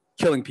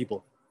killing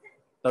people.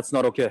 That's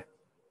not okay.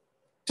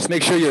 Just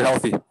make sure you're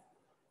healthy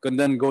and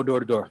then go door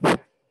to door.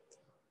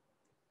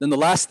 Then the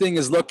last thing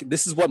is, look,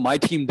 this is what my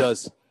team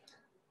does.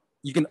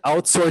 You can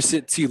outsource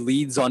it to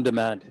leads on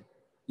demand.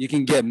 You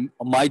can get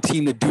my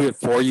team to do it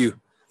for you.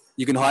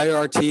 You can hire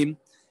our team.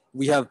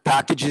 We have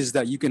packages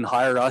that you can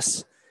hire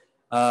us.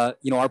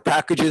 Our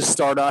packages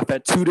start off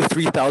at $2,000 to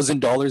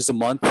 $3,000 a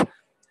month.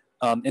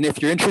 And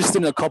if you're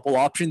interested in a couple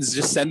options,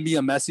 just send me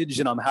a message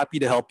and I'm happy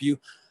to help you.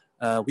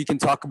 We can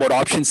talk about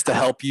options to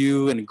help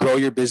you and grow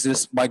your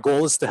business. My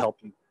goal is to help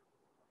you.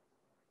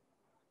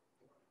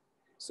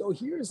 So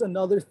here's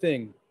another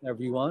thing,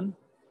 everyone.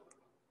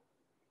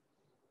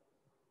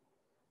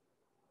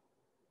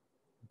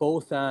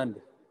 Both and.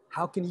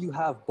 How can you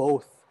have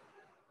both?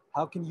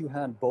 How can you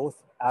have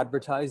both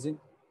advertising,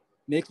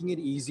 making it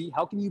easy?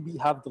 How can you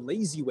have the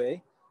lazy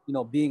way,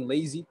 being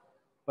lazy,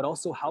 but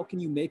also how can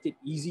you make it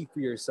easy for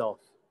yourself?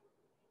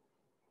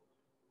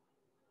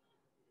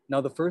 Now,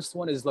 the first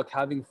one is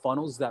having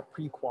funnels that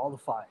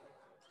pre-qualify.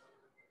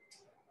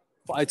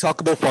 I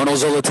talk about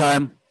funnels all the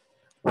time.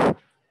 How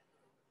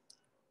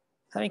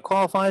many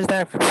qualifies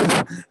that?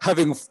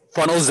 Having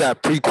funnels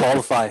that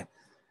pre-qualify.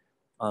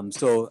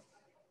 So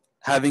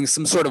having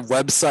some sort of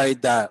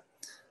website that,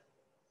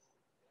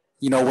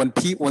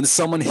 when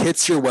someone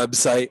hits your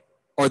website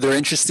or they're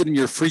interested in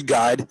your free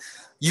guide,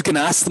 you can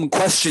ask them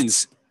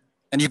questions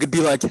and you could be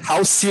like,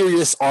 how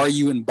serious are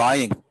you in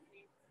buying?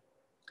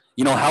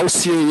 How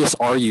serious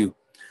are you?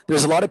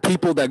 There's a lot of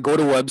people that go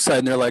to a website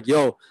and they're like,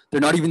 yo, they're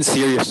not even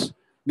serious.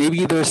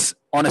 Maybe there's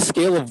on a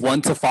scale of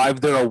 1 to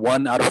 5, they're a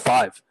 1 out of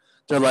 5.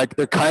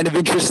 They're kind of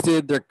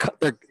interested.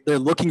 They're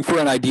looking for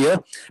an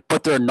idea,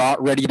 but they're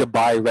not ready to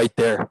buy right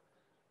there.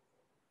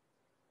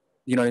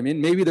 You know what I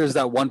mean? Maybe there's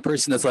that one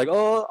person that's like,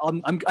 oh,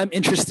 I'm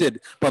interested,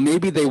 but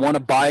maybe they want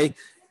to buy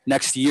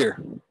next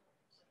year.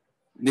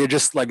 They're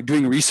just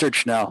doing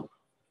research now.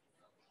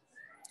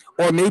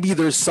 Or maybe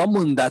there's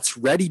someone that's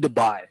ready to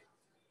buy.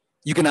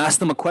 You can ask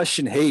them a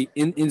question. Hey,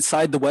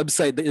 inside the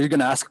website that you're going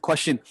to ask a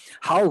question,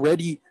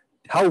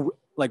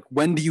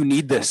 when do you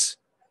need this?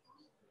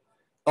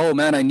 Oh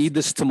man, I need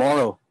this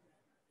tomorrow.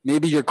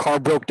 Maybe your car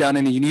broke down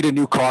and you need a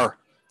new car.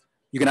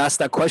 You can ask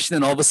that question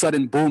and all of a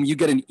sudden, boom, you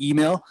get an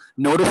email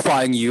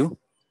notifying you.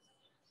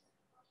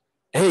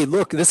 Hey,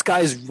 look, this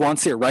guy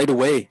wants it right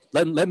away.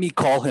 Let me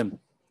call him.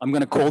 I'm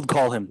going to cold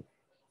call him.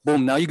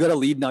 Boom, now you got a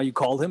lead. Now you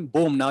call him.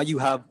 Boom, now you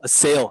have a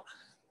sale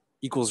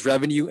equals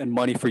revenue and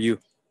money for you.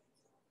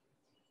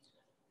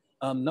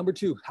 Number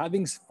 2,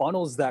 having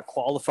funnels that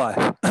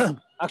qualify.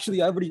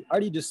 Actually, I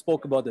already just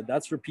spoke about that.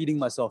 That's repeating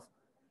myself.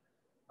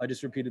 I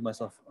just repeated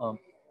myself.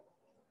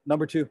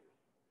 Number 2,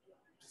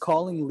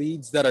 calling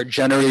leads that are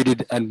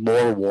generated and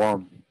more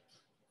warm.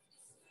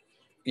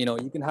 You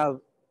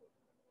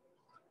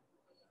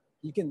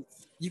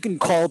can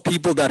call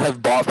people that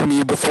have bought from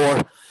you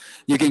before.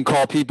 You can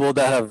call people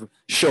that have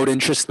showed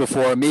interest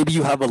before. Maybe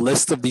you have a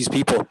list of these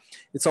people.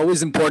 It's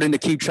always important to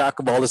keep track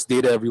of all this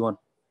data, everyone.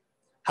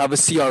 Have a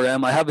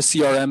CRM. I have a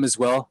CRM as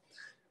well.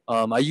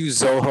 I use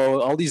Zoho,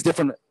 all these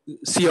different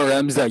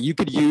CRMs that you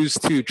could use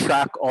to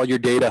track all your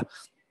data.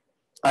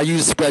 I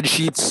use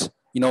spreadsheets,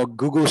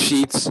 Google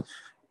Sheets.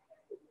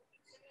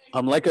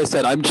 Like I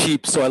said, I'm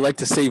cheap, so I like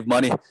to save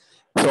money.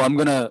 So I'm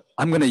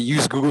gonna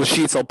use Google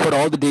Sheets. I'll put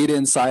all the data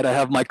inside. I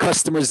have my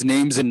customers'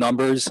 names and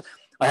numbers.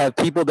 I have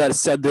people that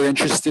said they're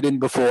interested in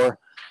before,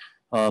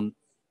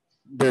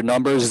 their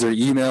numbers, their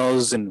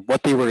emails, and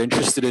what they were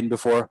interested in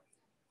before.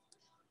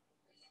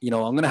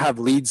 I'm gonna have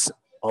leads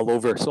all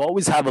over. So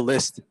always have a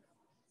list.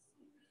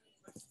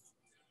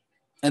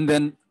 And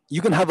then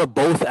you can have a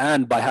both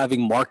and by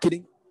having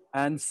marketing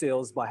and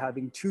sales by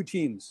having 2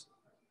 teams.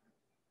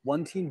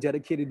 One team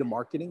dedicated to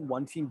marketing,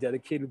 one team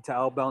dedicated to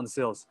outbound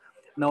sales.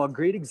 Now, a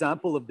great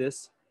example of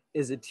this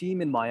is a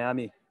team in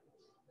Miami.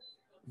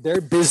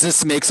 Their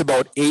business makes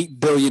about $8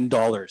 billion.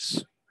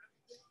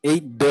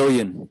 $8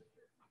 billion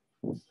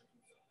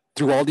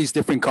through all these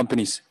different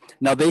companies.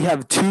 Now they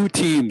have two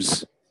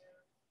teams.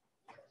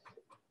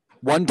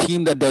 One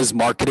team that does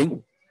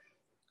marketing,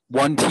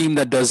 one team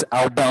that does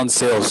outbound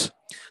sales.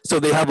 So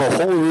they have a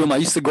whole room. I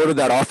used to go to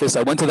that office.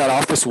 I went to that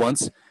office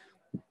once.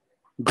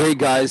 Great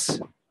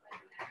guys.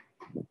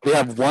 They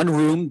have one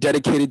room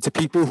dedicated to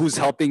people who's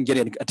helping get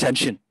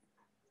attention.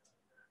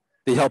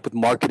 They help with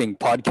marketing,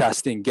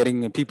 podcasting,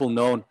 getting people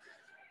known,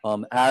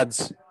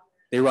 ads.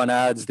 They run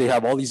ads. They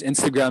have all these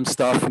Instagram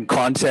stuff and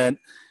content,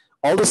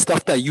 all the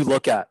stuff that you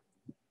look at.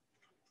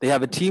 They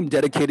have a team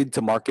dedicated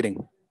to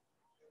marketing.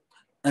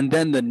 And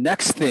then the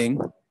next thing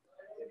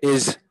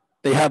is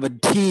they have a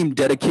team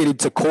dedicated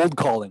to cold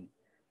calling.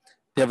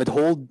 They have a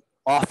whole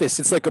office.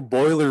 It's like a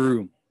boiler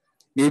room.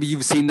 Maybe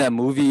you've seen that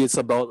movie. It's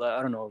about,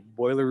 I don't know,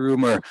 Boiler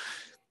Room or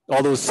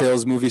all those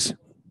sales movies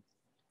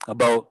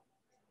about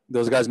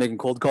those guys making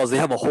cold calls. They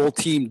have a whole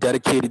team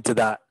dedicated to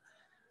that.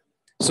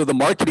 So the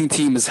marketing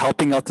team is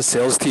helping out the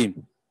sales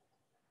team.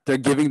 They're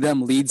giving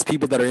them leads,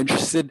 people that are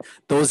interested.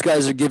 Those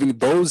guys are giving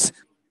those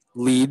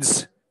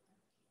leads.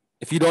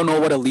 If you don't know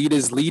what a lead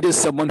is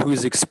someone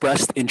who's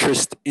expressed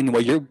interest in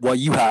what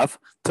you have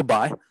to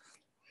buy.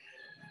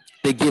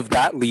 They give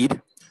that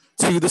lead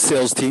to the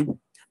sales team.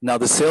 Now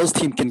the sales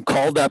team can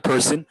call that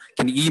person,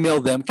 can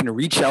email them, can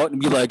reach out and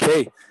be like,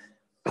 hey,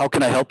 how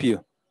can I help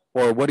you?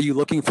 Or what are you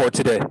looking for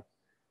today?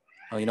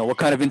 What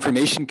kind of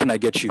information can I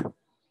get you?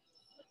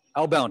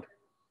 Outbound.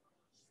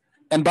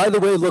 And by the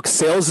way, look,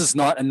 sales is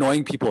not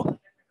annoying people.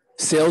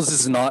 Sales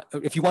is not,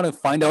 if you want to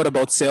find out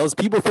about sales,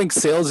 people think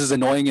sales is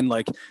annoying and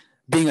like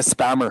being a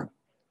spammer.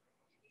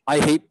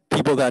 I hate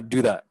people that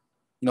do that.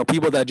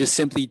 People that just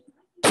simply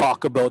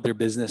talk about their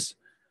business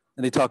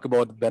and they talk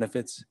about the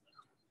benefits.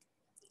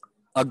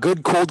 A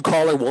good cold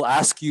caller will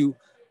ask you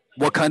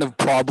what kind of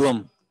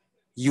problem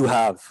you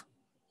have.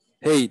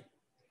 Hey,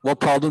 what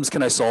problems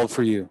can I solve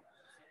for you?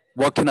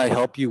 What can I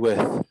help you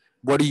with?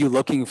 What are you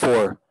looking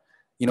for?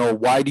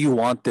 Why do you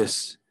want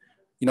this?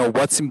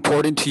 What's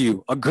important to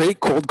you? A great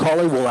cold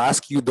caller will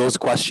ask you those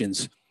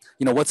questions.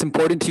 What's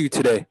important to you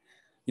today?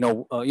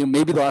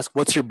 Maybe they'll ask,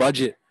 what's your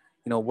budget?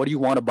 What do you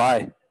want to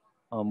buy?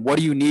 What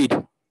do you need?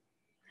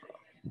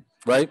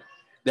 Right?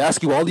 They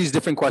ask you all these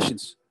different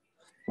questions.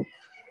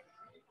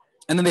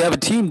 And then they have a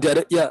team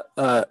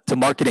to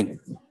marketing.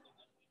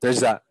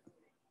 There's that.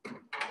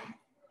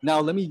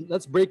 Now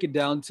let's break it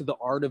down to the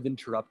art of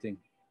interrupting.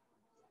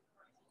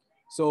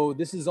 So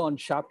this is on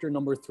chapter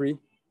number 3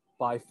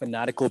 by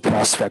Fanatical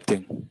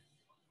Prospecting.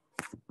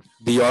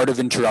 The art of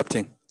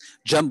interrupting.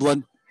 Jeb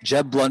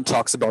Blunt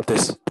talks about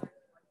this.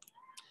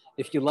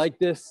 If you like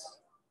this,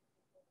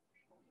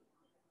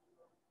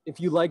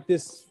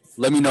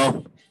 let me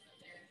know.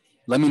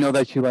 Let me know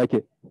that you like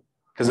it,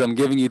 because I'm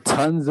giving you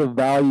tons of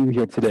value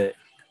here today.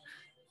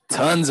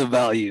 Tons of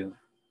value.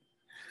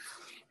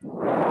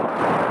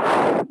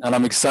 And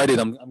I'm excited.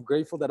 I'm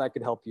grateful that I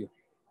could help you.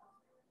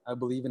 I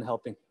believe in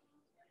helping.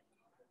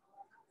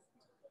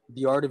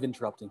 The art of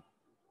interrupting.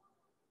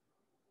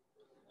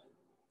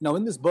 Now,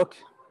 in this book,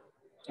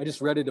 I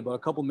just read it about a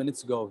couple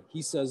minutes ago.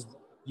 He says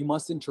you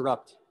must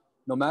interrupt.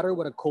 No matter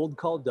what a cold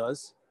call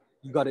does,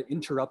 you got to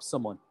interrupt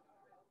someone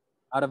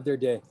out of their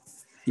day.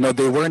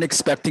 They weren't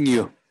expecting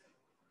you.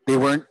 They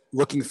weren't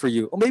looking for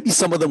you. Or maybe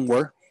some of them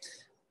were.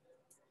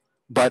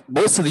 But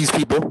most of these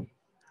people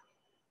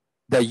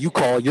that you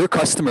call your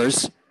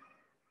customers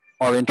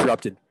are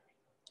interrupted.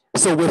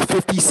 So with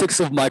 56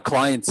 of my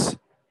clients,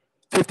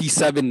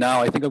 57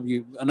 now, I think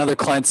another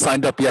client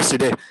signed up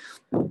yesterday,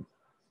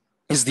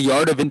 is the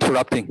art of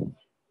interrupting.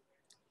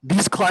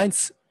 These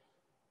clients,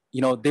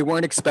 they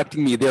weren't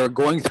expecting me. They were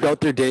going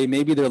throughout their day.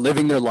 Maybe they're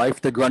living their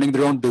life. They're running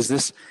their own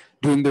business,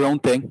 doing their own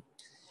thing.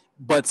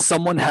 But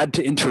someone had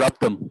to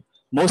interrupt them.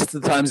 Most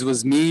of the times it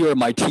was me or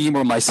my team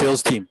or my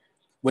sales team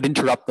would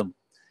interrupt them.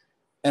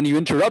 And you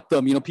interrupt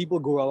them, people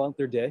go out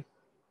their day.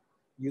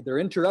 They're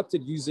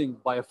interrupted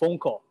by a phone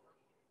call.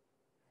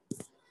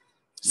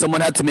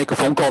 Someone had to make a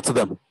phone call to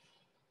them.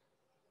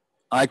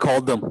 I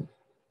called them.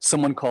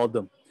 Someone called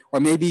them. Or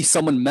maybe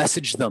someone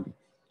messaged them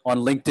on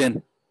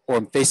LinkedIn or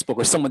on Facebook,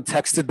 or someone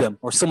texted them,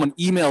 or someone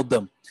emailed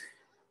them.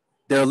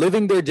 They're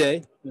living their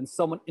day and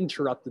someone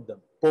interrupted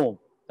them. Boom.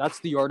 That's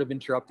the art of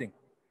interrupting.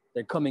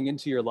 They're coming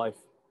into your life.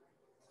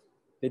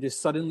 They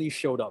just suddenly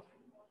showed up.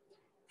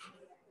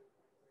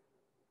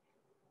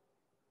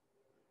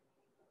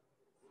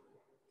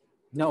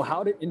 Now,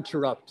 how to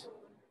interrupt.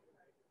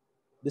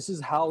 This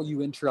is how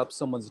you interrupt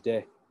someone's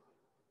day.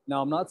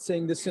 Now, I'm not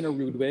saying this in a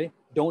rude way.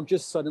 Don't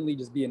just suddenly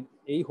just be an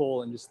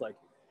a-hole and just like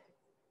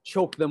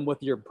choke them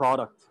with your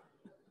product.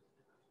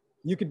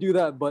 You could do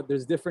that, but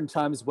there's different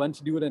times when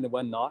to do it and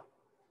when not.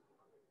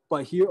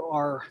 But here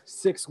are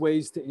 6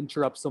 ways to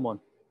interrupt someone.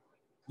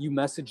 You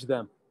message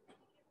them.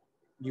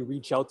 You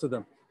reach out to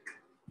them.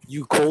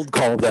 You cold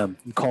call them.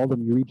 You call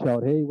them, you reach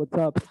out. Hey, what's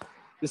up?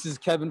 This is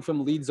Kevin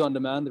from Leads on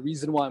Demand. The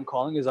reason why I'm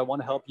calling is I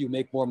want to help you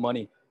make more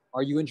money.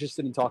 Are you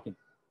interested in talking?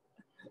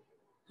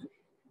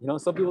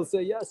 Some people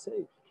say yes,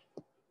 hey.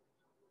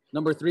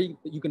 Number 3,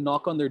 you can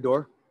knock on their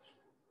door.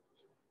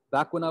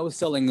 Back when I was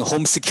selling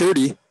home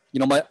security,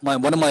 my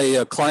one of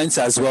my clients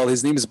as well,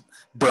 his name is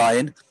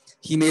Brian.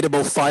 He made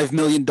about $5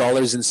 million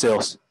in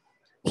sales.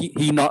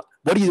 He not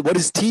what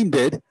his team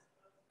did.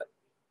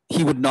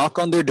 He would knock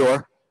on their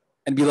door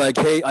and be like,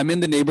 "Hey, I'm in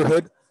the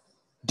neighborhood.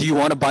 Do you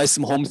want to buy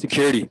some home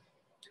security?"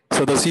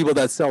 So those people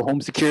that sell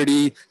home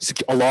security,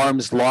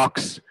 alarms,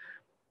 locks,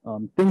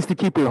 things to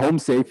keep your home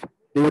safe,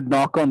 they would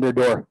knock on their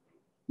door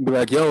and be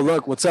like, "Yo,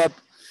 look, what's up?"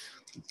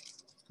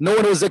 No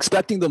one was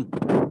expecting them.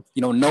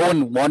 No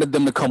one wanted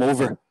them to come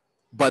over.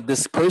 But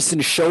this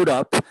person showed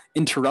up,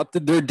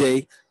 interrupted their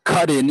day,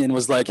 cut in, and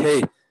was like,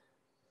 "Hey,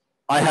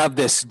 I have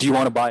this. Do you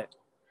want to buy it?"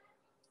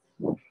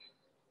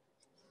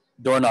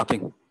 Door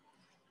knocking.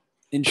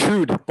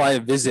 Intrude by a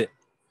visit.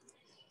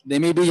 They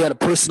maybe had a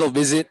personal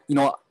visit.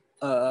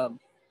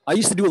 I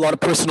used to do a lot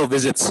of personal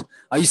visits.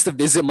 I used to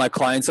visit my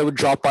clients. I would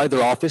drop by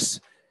their office.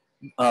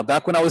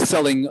 Back when I was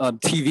selling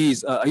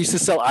TVs, I used to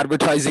sell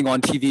advertising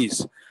on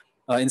TVs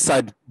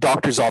inside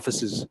doctors'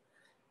 offices.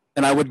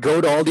 And I would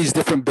go to all these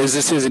different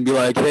businesses and be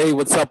like, "Hey,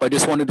 what's up? I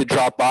just wanted to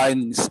drop by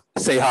and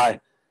say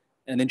hi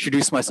and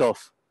introduce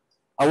myself."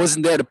 I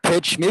wasn't there to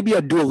pitch. Maybe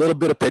I'd do a little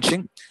bit of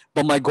pitching,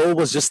 but my goal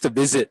was just to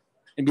visit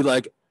and be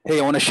like, "Hey,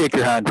 I want to shake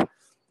your hand.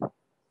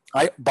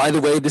 By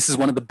the way, this is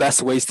one of the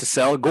best ways to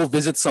sell. Go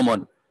visit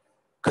someone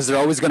because they're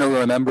always going to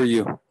remember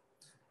you."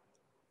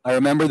 I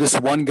remember this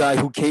one guy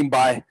who came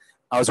by.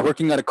 I was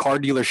working at a car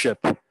dealership,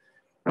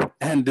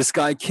 and this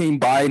guy came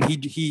by, and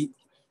he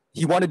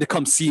wanted to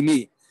come see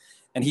me.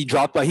 And he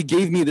dropped by. He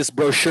gave me this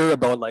brochure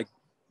about like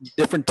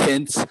different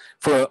tints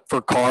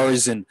for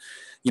cars and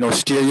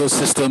stereo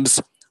systems.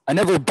 I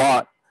never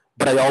bought,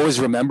 but I always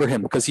remember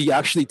him because he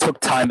actually took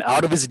time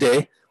out of his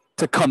day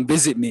to come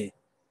visit me.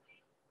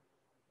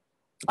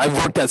 I've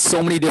worked at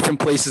so many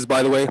different places,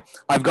 by the way.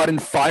 I've gotten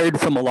fired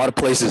from a lot of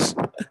places.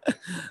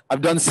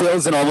 I've done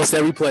sales in almost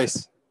every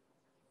place.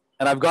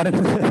 And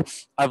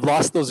I've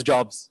lost those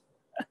jobs.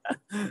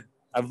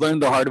 I've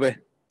learned the hard way.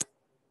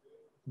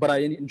 But I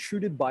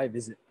intruded by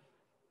visit.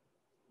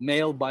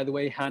 Mail, by the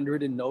way,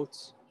 handwritten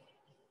notes.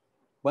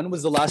 When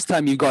was the last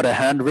time you got a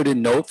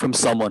handwritten note from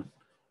someone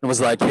and was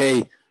like,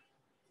 "Hey,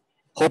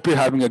 hope you're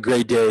having a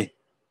great day.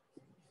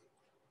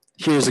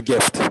 Here's a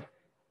gift."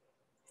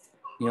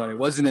 It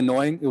wasn't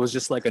annoying. It was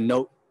just like a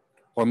note.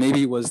 Or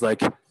maybe it was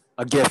like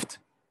a gift,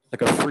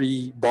 like a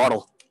free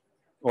bottle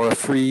or a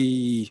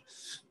free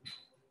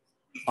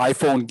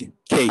iPhone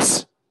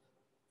case.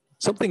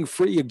 Something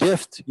free, a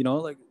gift,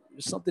 like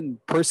something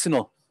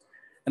personal.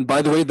 And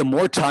by the way, the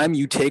more time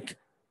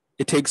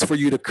it takes for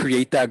you to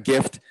create that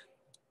gift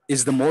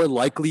is the more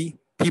likely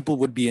people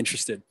would be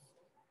interested.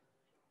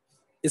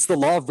 It's the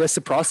law of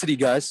reciprocity,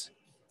 guys.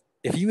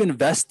 If you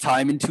invest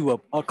time into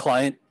a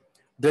client,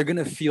 they're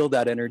going to feel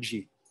that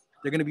energy.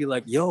 They're going to be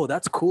like, "Yo,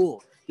 that's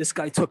cool. This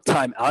guy took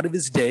time out of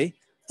his day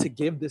to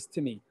give this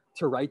to me,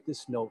 to write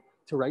this note,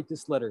 to write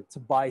this letter, to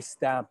buy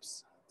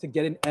stamps, to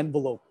get an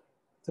envelope,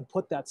 to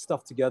put that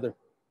stuff together."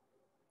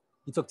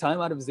 He took time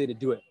out of his day to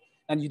do it.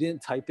 And you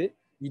didn't type it.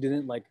 You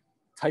didn't like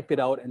type it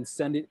out and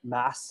send it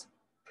mass.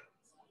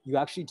 You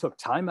actually took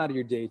time out of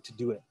your day to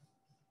do it.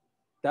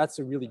 That's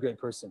a really great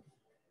person.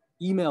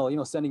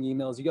 Email, sending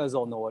emails. You guys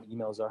all know what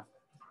emails are.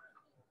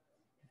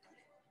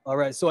 All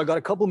right, so I got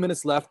a couple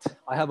minutes left.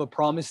 I have a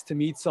promise to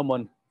meet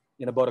someone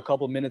in about a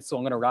couple minutes, so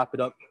I'm going to wrap it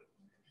up.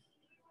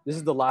 This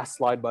is the last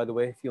slide, by the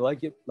way. If you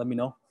like it, let me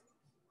know.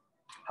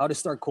 How to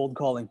start cold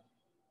calling.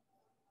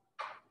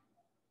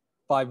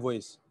 5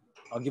 ways.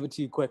 I'll give it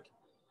to you quick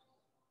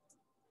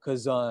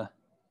because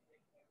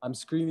I'm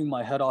screaming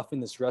my head off in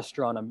this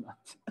restaurant.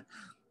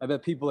 I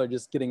bet people are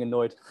just getting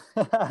annoyed.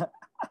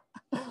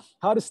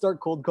 How to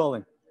start cold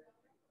calling.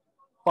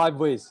 5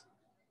 ways.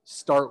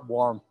 Start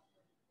warm.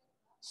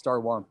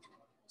 Start warm.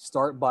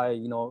 Start by,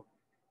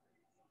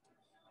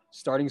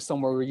 starting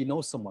somewhere where you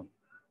know someone.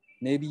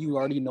 Maybe you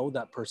already know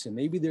that person.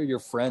 Maybe they're your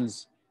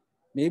friends.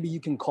 Maybe you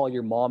can call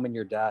your mom and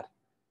your dad.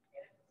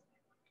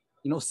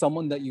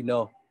 Someone that you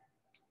know.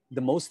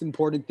 The most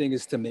important thing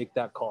is to make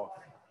that call.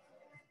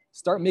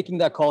 Start making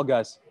that call,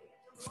 guys.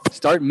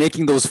 Start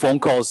making those phone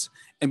calls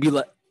and be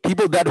like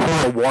people that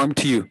are warm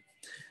to you,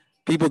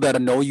 people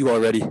that know you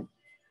already.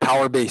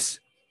 Power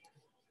base.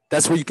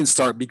 That's where you can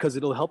start because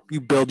it'll help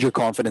you build your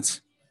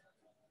confidence.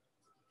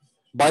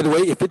 By the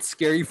way, if it's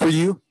scary for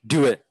you,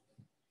 do it.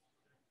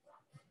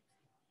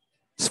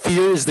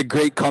 Fear is the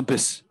great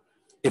compass.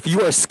 If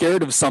you are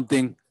scared of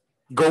something,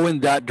 go in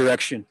that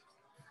direction.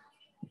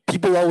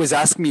 People always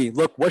ask me,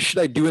 "Look, what should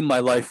I do in my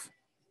life?"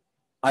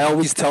 I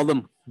always tell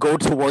them, go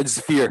towards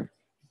fear.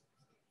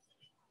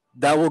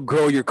 That will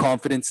grow your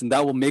confidence and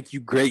that will make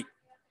you great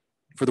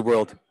for the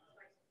world.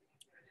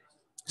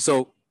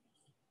 So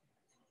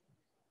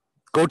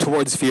go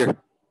towards fear.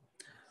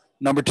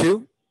 Number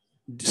 2,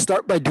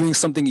 start by doing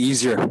something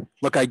easier.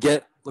 Look, I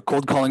get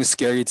cold calling is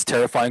scary. It's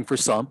terrifying for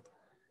some.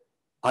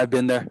 I've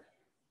been there.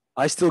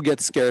 I still get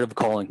scared of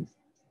calling.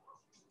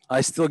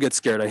 I still get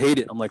scared. I hate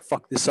it. I'm like,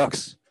 fuck, this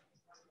sucks.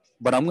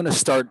 But I'm going to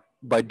start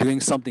by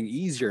doing something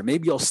easier.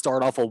 Maybe I'll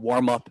start off a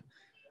warm up.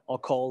 I'll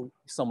call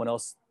someone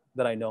else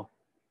that I know.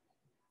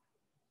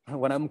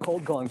 when I'm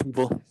cold calling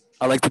people,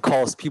 I like to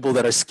call people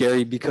that are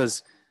scary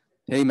because,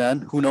 hey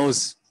man, who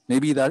knows?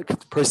 Maybe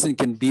that person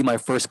can be my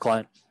first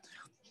client.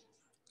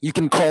 You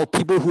can call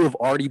people who have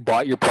already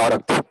bought your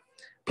product,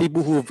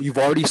 people you've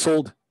already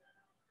sold,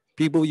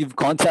 people you've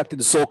contacted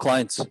as sole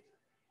clients.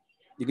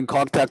 You can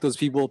contact those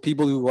people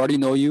who already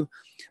know you.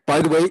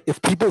 By the way,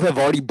 if people have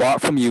already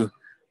bought from you,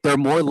 they're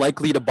more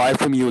likely to buy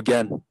from you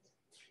again.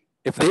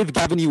 If they've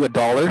given you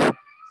 $1,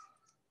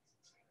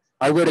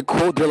 I read a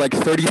quote, they're like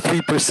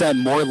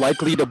 33% more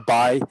likely to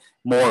buy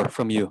more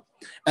from you.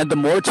 And the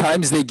more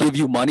times they give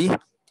you money,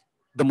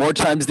 the more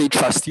times they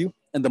trust you,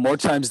 and the more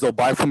times they'll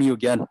buy from you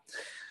again.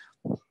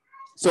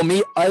 So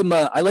me, I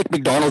like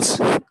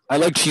McDonald's. I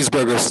like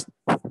cheeseburgers.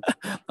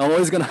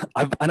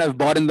 I've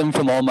bought in them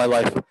from all my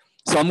life.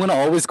 So I'm gonna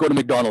always go to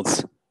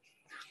McDonald's.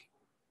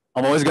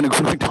 I'm always gonna go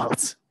to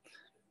McDonald's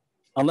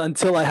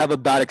until I have a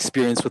bad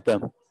experience with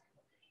them.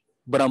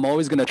 But I'm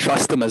always gonna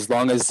trust them as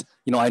long as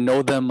I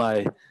know them.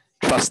 I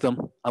trust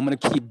them. I'm gonna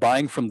keep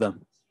buying from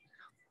them.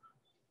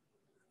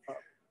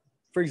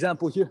 For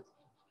example, here,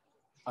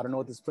 I don't know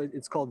what this place.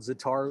 It's called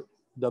Zatar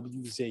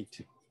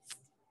W8.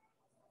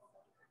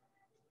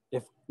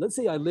 If let's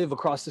say I live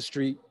across the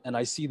street and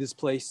I see this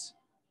place,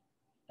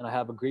 and I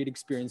have a great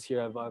experience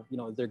here.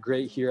 They're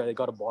great here. I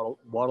got a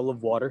bottle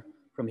of water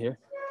from here.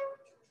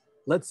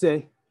 Let's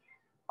say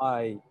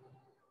I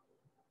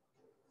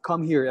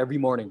come here every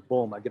morning.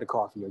 Boom, I get a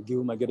coffee. Or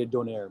boom, I get a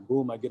donair.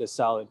 Boom, I get a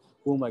salad.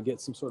 Boom, I get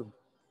some sort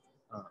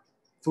of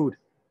food.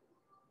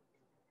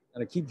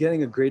 And I keep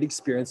getting a great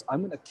experience.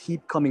 I'm gonna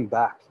keep coming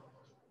back.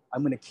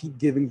 I'm gonna keep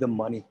giving them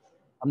money.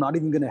 I'm not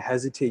even gonna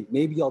hesitate.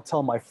 Maybe I'll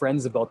tell my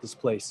friends about this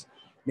place.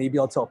 Maybe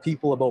I'll tell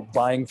people about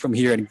buying from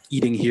here and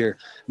eating here.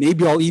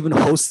 Maybe I'll even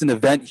host an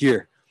event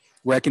here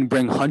where I can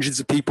bring hundreds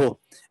of people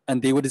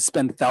and they would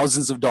spend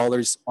thousands of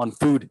dollars on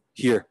food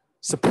here,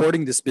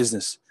 supporting this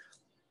business.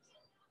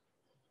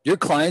 Your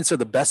clients are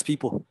the best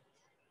people.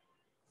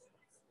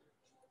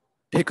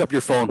 Pick up your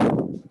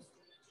phone.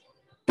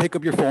 Pick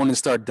up your phone and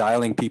start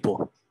dialing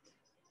people.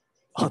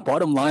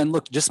 Bottom line,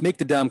 look, just make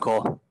the damn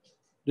call.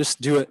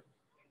 Just do it.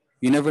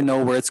 You never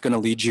know where it's going to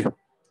lead you.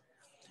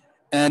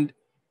 And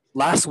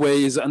last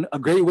way is a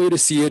great way to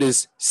see it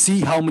is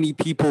see how many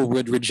people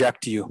would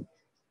reject you.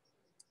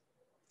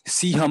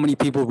 See how many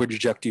people would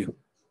reject you.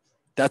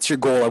 That's your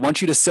goal. I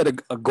want you to set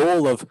a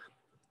goal of,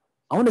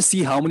 I want to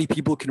see how many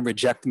people can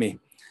reject me.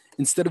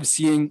 Instead of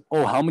seeing,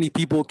 oh, how many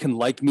people can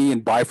like me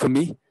and buy from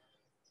me,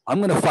 I'm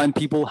going to find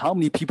how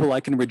many people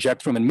I can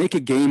reject from and make a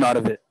game out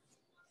of it.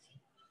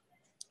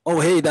 Oh,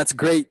 hey, that's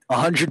great.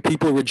 100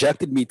 people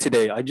rejected me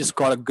today. I just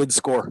got a good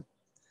score.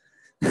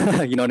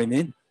 You know what I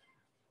mean?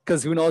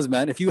 Because who knows,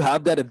 man? If you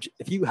have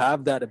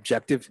that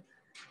objective,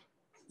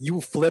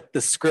 you flip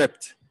the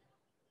script.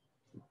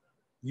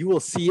 You will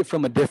see it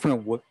from a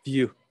different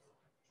view.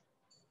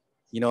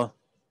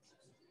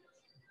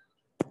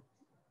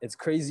 It's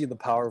crazy the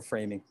power of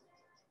framing.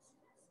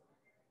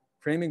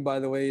 Framing, by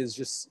the way, is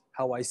just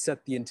how I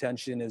set the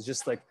intention. Is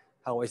just like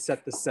how I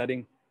set the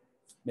setting.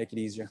 Make it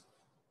easier.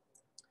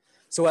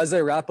 So as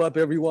I wrap up,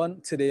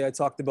 everyone, today I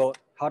talked about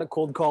how to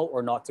cold call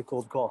or not to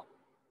cold call.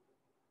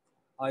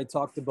 I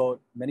talked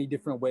about many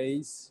different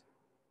ways,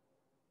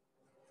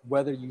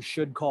 whether you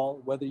should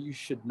call, whether you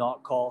should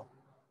not call.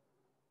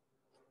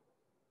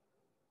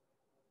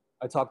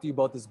 I talked to you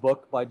about this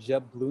book by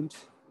Jeb Blount.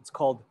 It's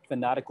called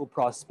Fanatical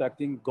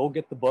Prospecting. Go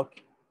get the book.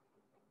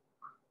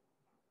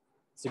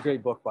 It's a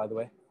great book, by the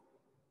way.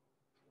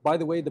 By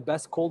the way, the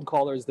best cold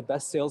callers, the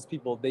best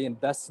salespeople, they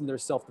invest in their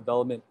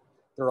self-development.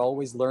 They're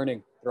always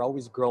learning. They're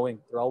always growing.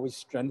 They're always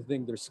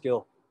strengthening their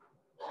skill.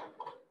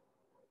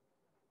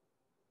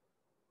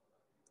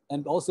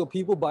 And also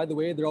people, by the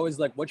way, they're always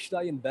like, what should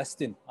I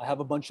invest in? I have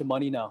a bunch of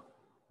money now.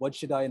 What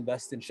should I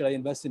invest in? Should I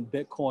invest in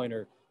Bitcoin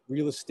or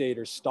real estate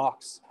or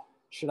stocks?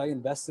 Should I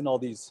invest in all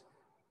these?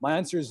 My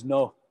answer is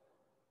no.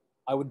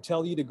 I would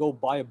tell you to go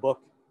buy a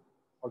book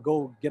or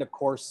go get a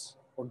course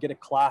or get a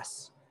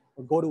class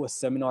or go to a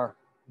seminar.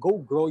 Go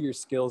grow your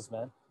skills,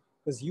 man,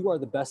 because you are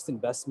the best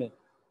investment.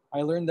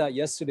 I learned that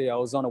yesterday. I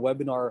was on a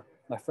webinar,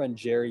 my friend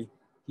Jerry.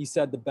 He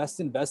said the best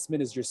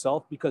investment is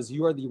yourself because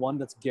you are the one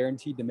that's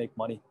guaranteed to make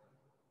money.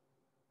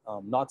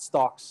 Not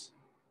stocks.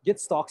 Get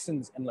stocks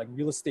and like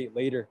real estate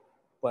later,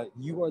 but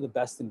you are the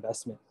best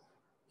investment.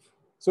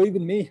 So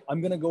even me,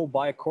 I'm going to go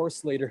buy a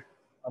course later.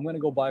 I'm going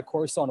to go buy a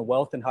course on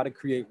wealth and how to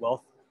create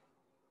wealth.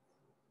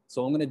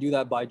 So I'm going to do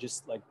that by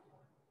just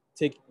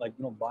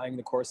buying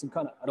the course.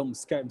 I'm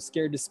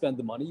scared to spend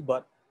the money,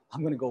 but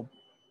I'm going to go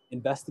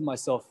invest in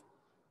myself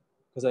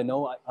because I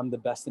know I'm the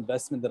best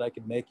investment that I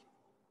could make.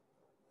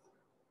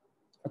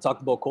 I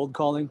talked about cold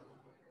calling.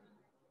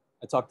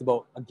 I talked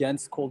about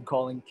against cold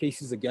calling,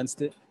 cases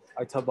against it.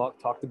 I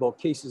talked about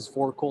cases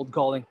for cold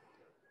calling.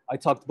 I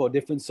talked about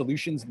different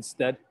solutions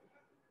instead,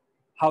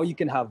 how you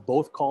can have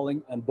both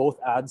calling and both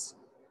ads,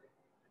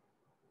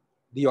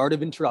 the art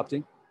of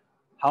interrupting,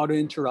 how to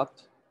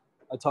interrupt.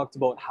 I talked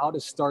about how to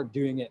start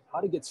doing it,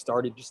 how to get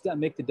started, just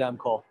make the damn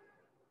call.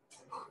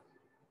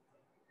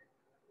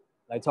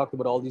 I talked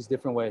about all these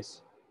different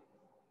ways.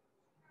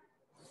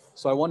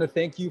 So I want to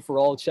thank you for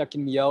all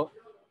checking me out.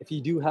 If you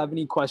do have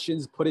any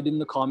questions, put it in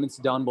the comments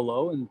down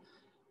below and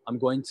I'm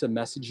going to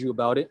message you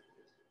about it.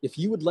 If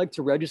you would like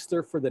to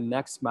register for the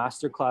next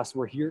masterclass,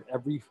 we're here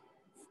every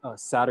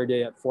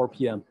Saturday at 4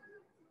 p.m.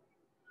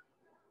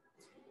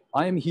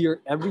 I am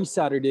here every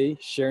Saturday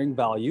sharing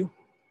value.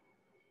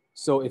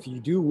 So if you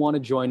do want to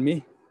join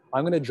me,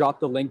 I'm going to drop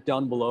the link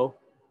down below.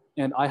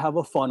 And I have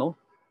a funnel,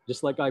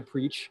 just like I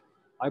preach.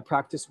 I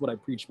practice what I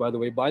preach, by the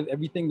way. By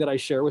everything that I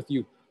share with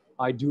you,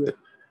 I do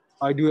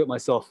it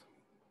myself.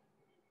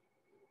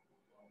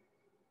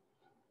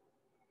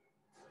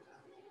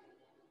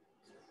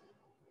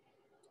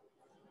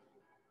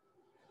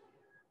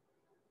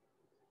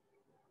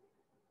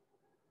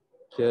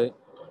 Okay,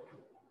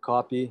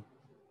 copy.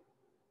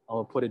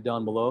 I'll put it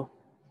down below.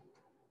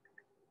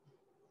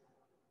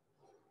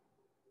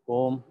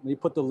 Boom. Let me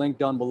put the link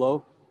down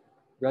below.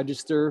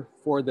 Register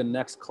for the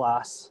next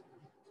class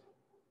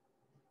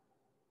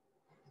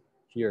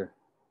here.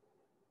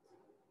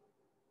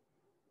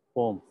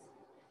 Boom.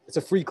 It's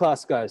a free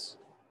class, guys.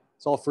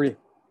 It's all free. I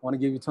want to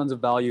give you tons of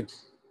value.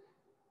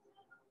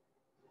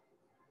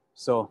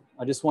 So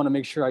I just want to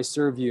make sure I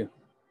serve you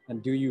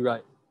and do you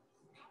right.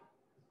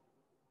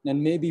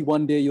 And maybe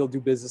one day you'll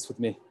do business with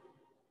me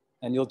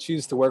and you'll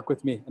choose to work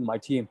with me and my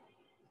team.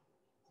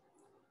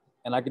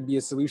 And I could be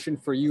a solution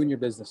for you and your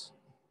business.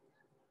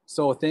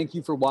 So thank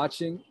you for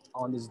watching.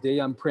 On this day,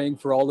 I'm praying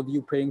for all of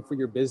you, praying for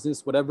your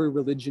business, whatever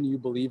religion you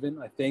believe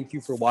in. I thank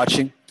you for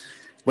watching.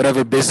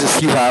 Whatever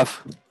business you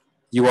have,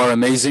 you are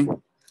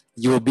amazing.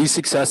 You will be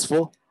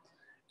successful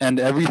and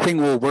everything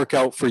will work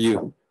out for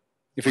you.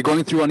 If you're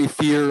going through any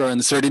fear or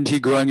uncertainty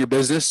growing your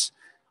business,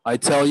 I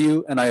tell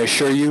you and I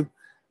assure you,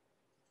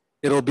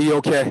 it'll be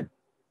okay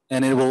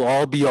and it will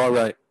all be all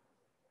right.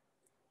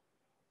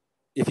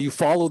 If you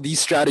follow these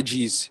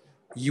strategies,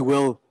 you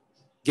will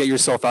get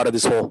yourself out of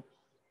this hole.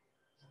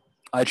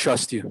 I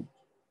trust you.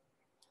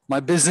 My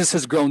business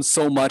has grown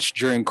so much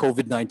during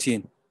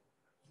COVID-19,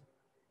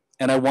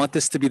 and I want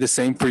this to be the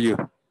same for you.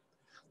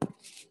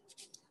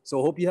 So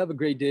I hope you have a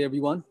great day,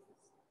 everyone.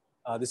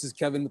 This is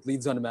Kevin with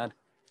Leads on Demand.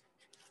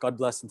 God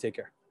bless and take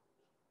care.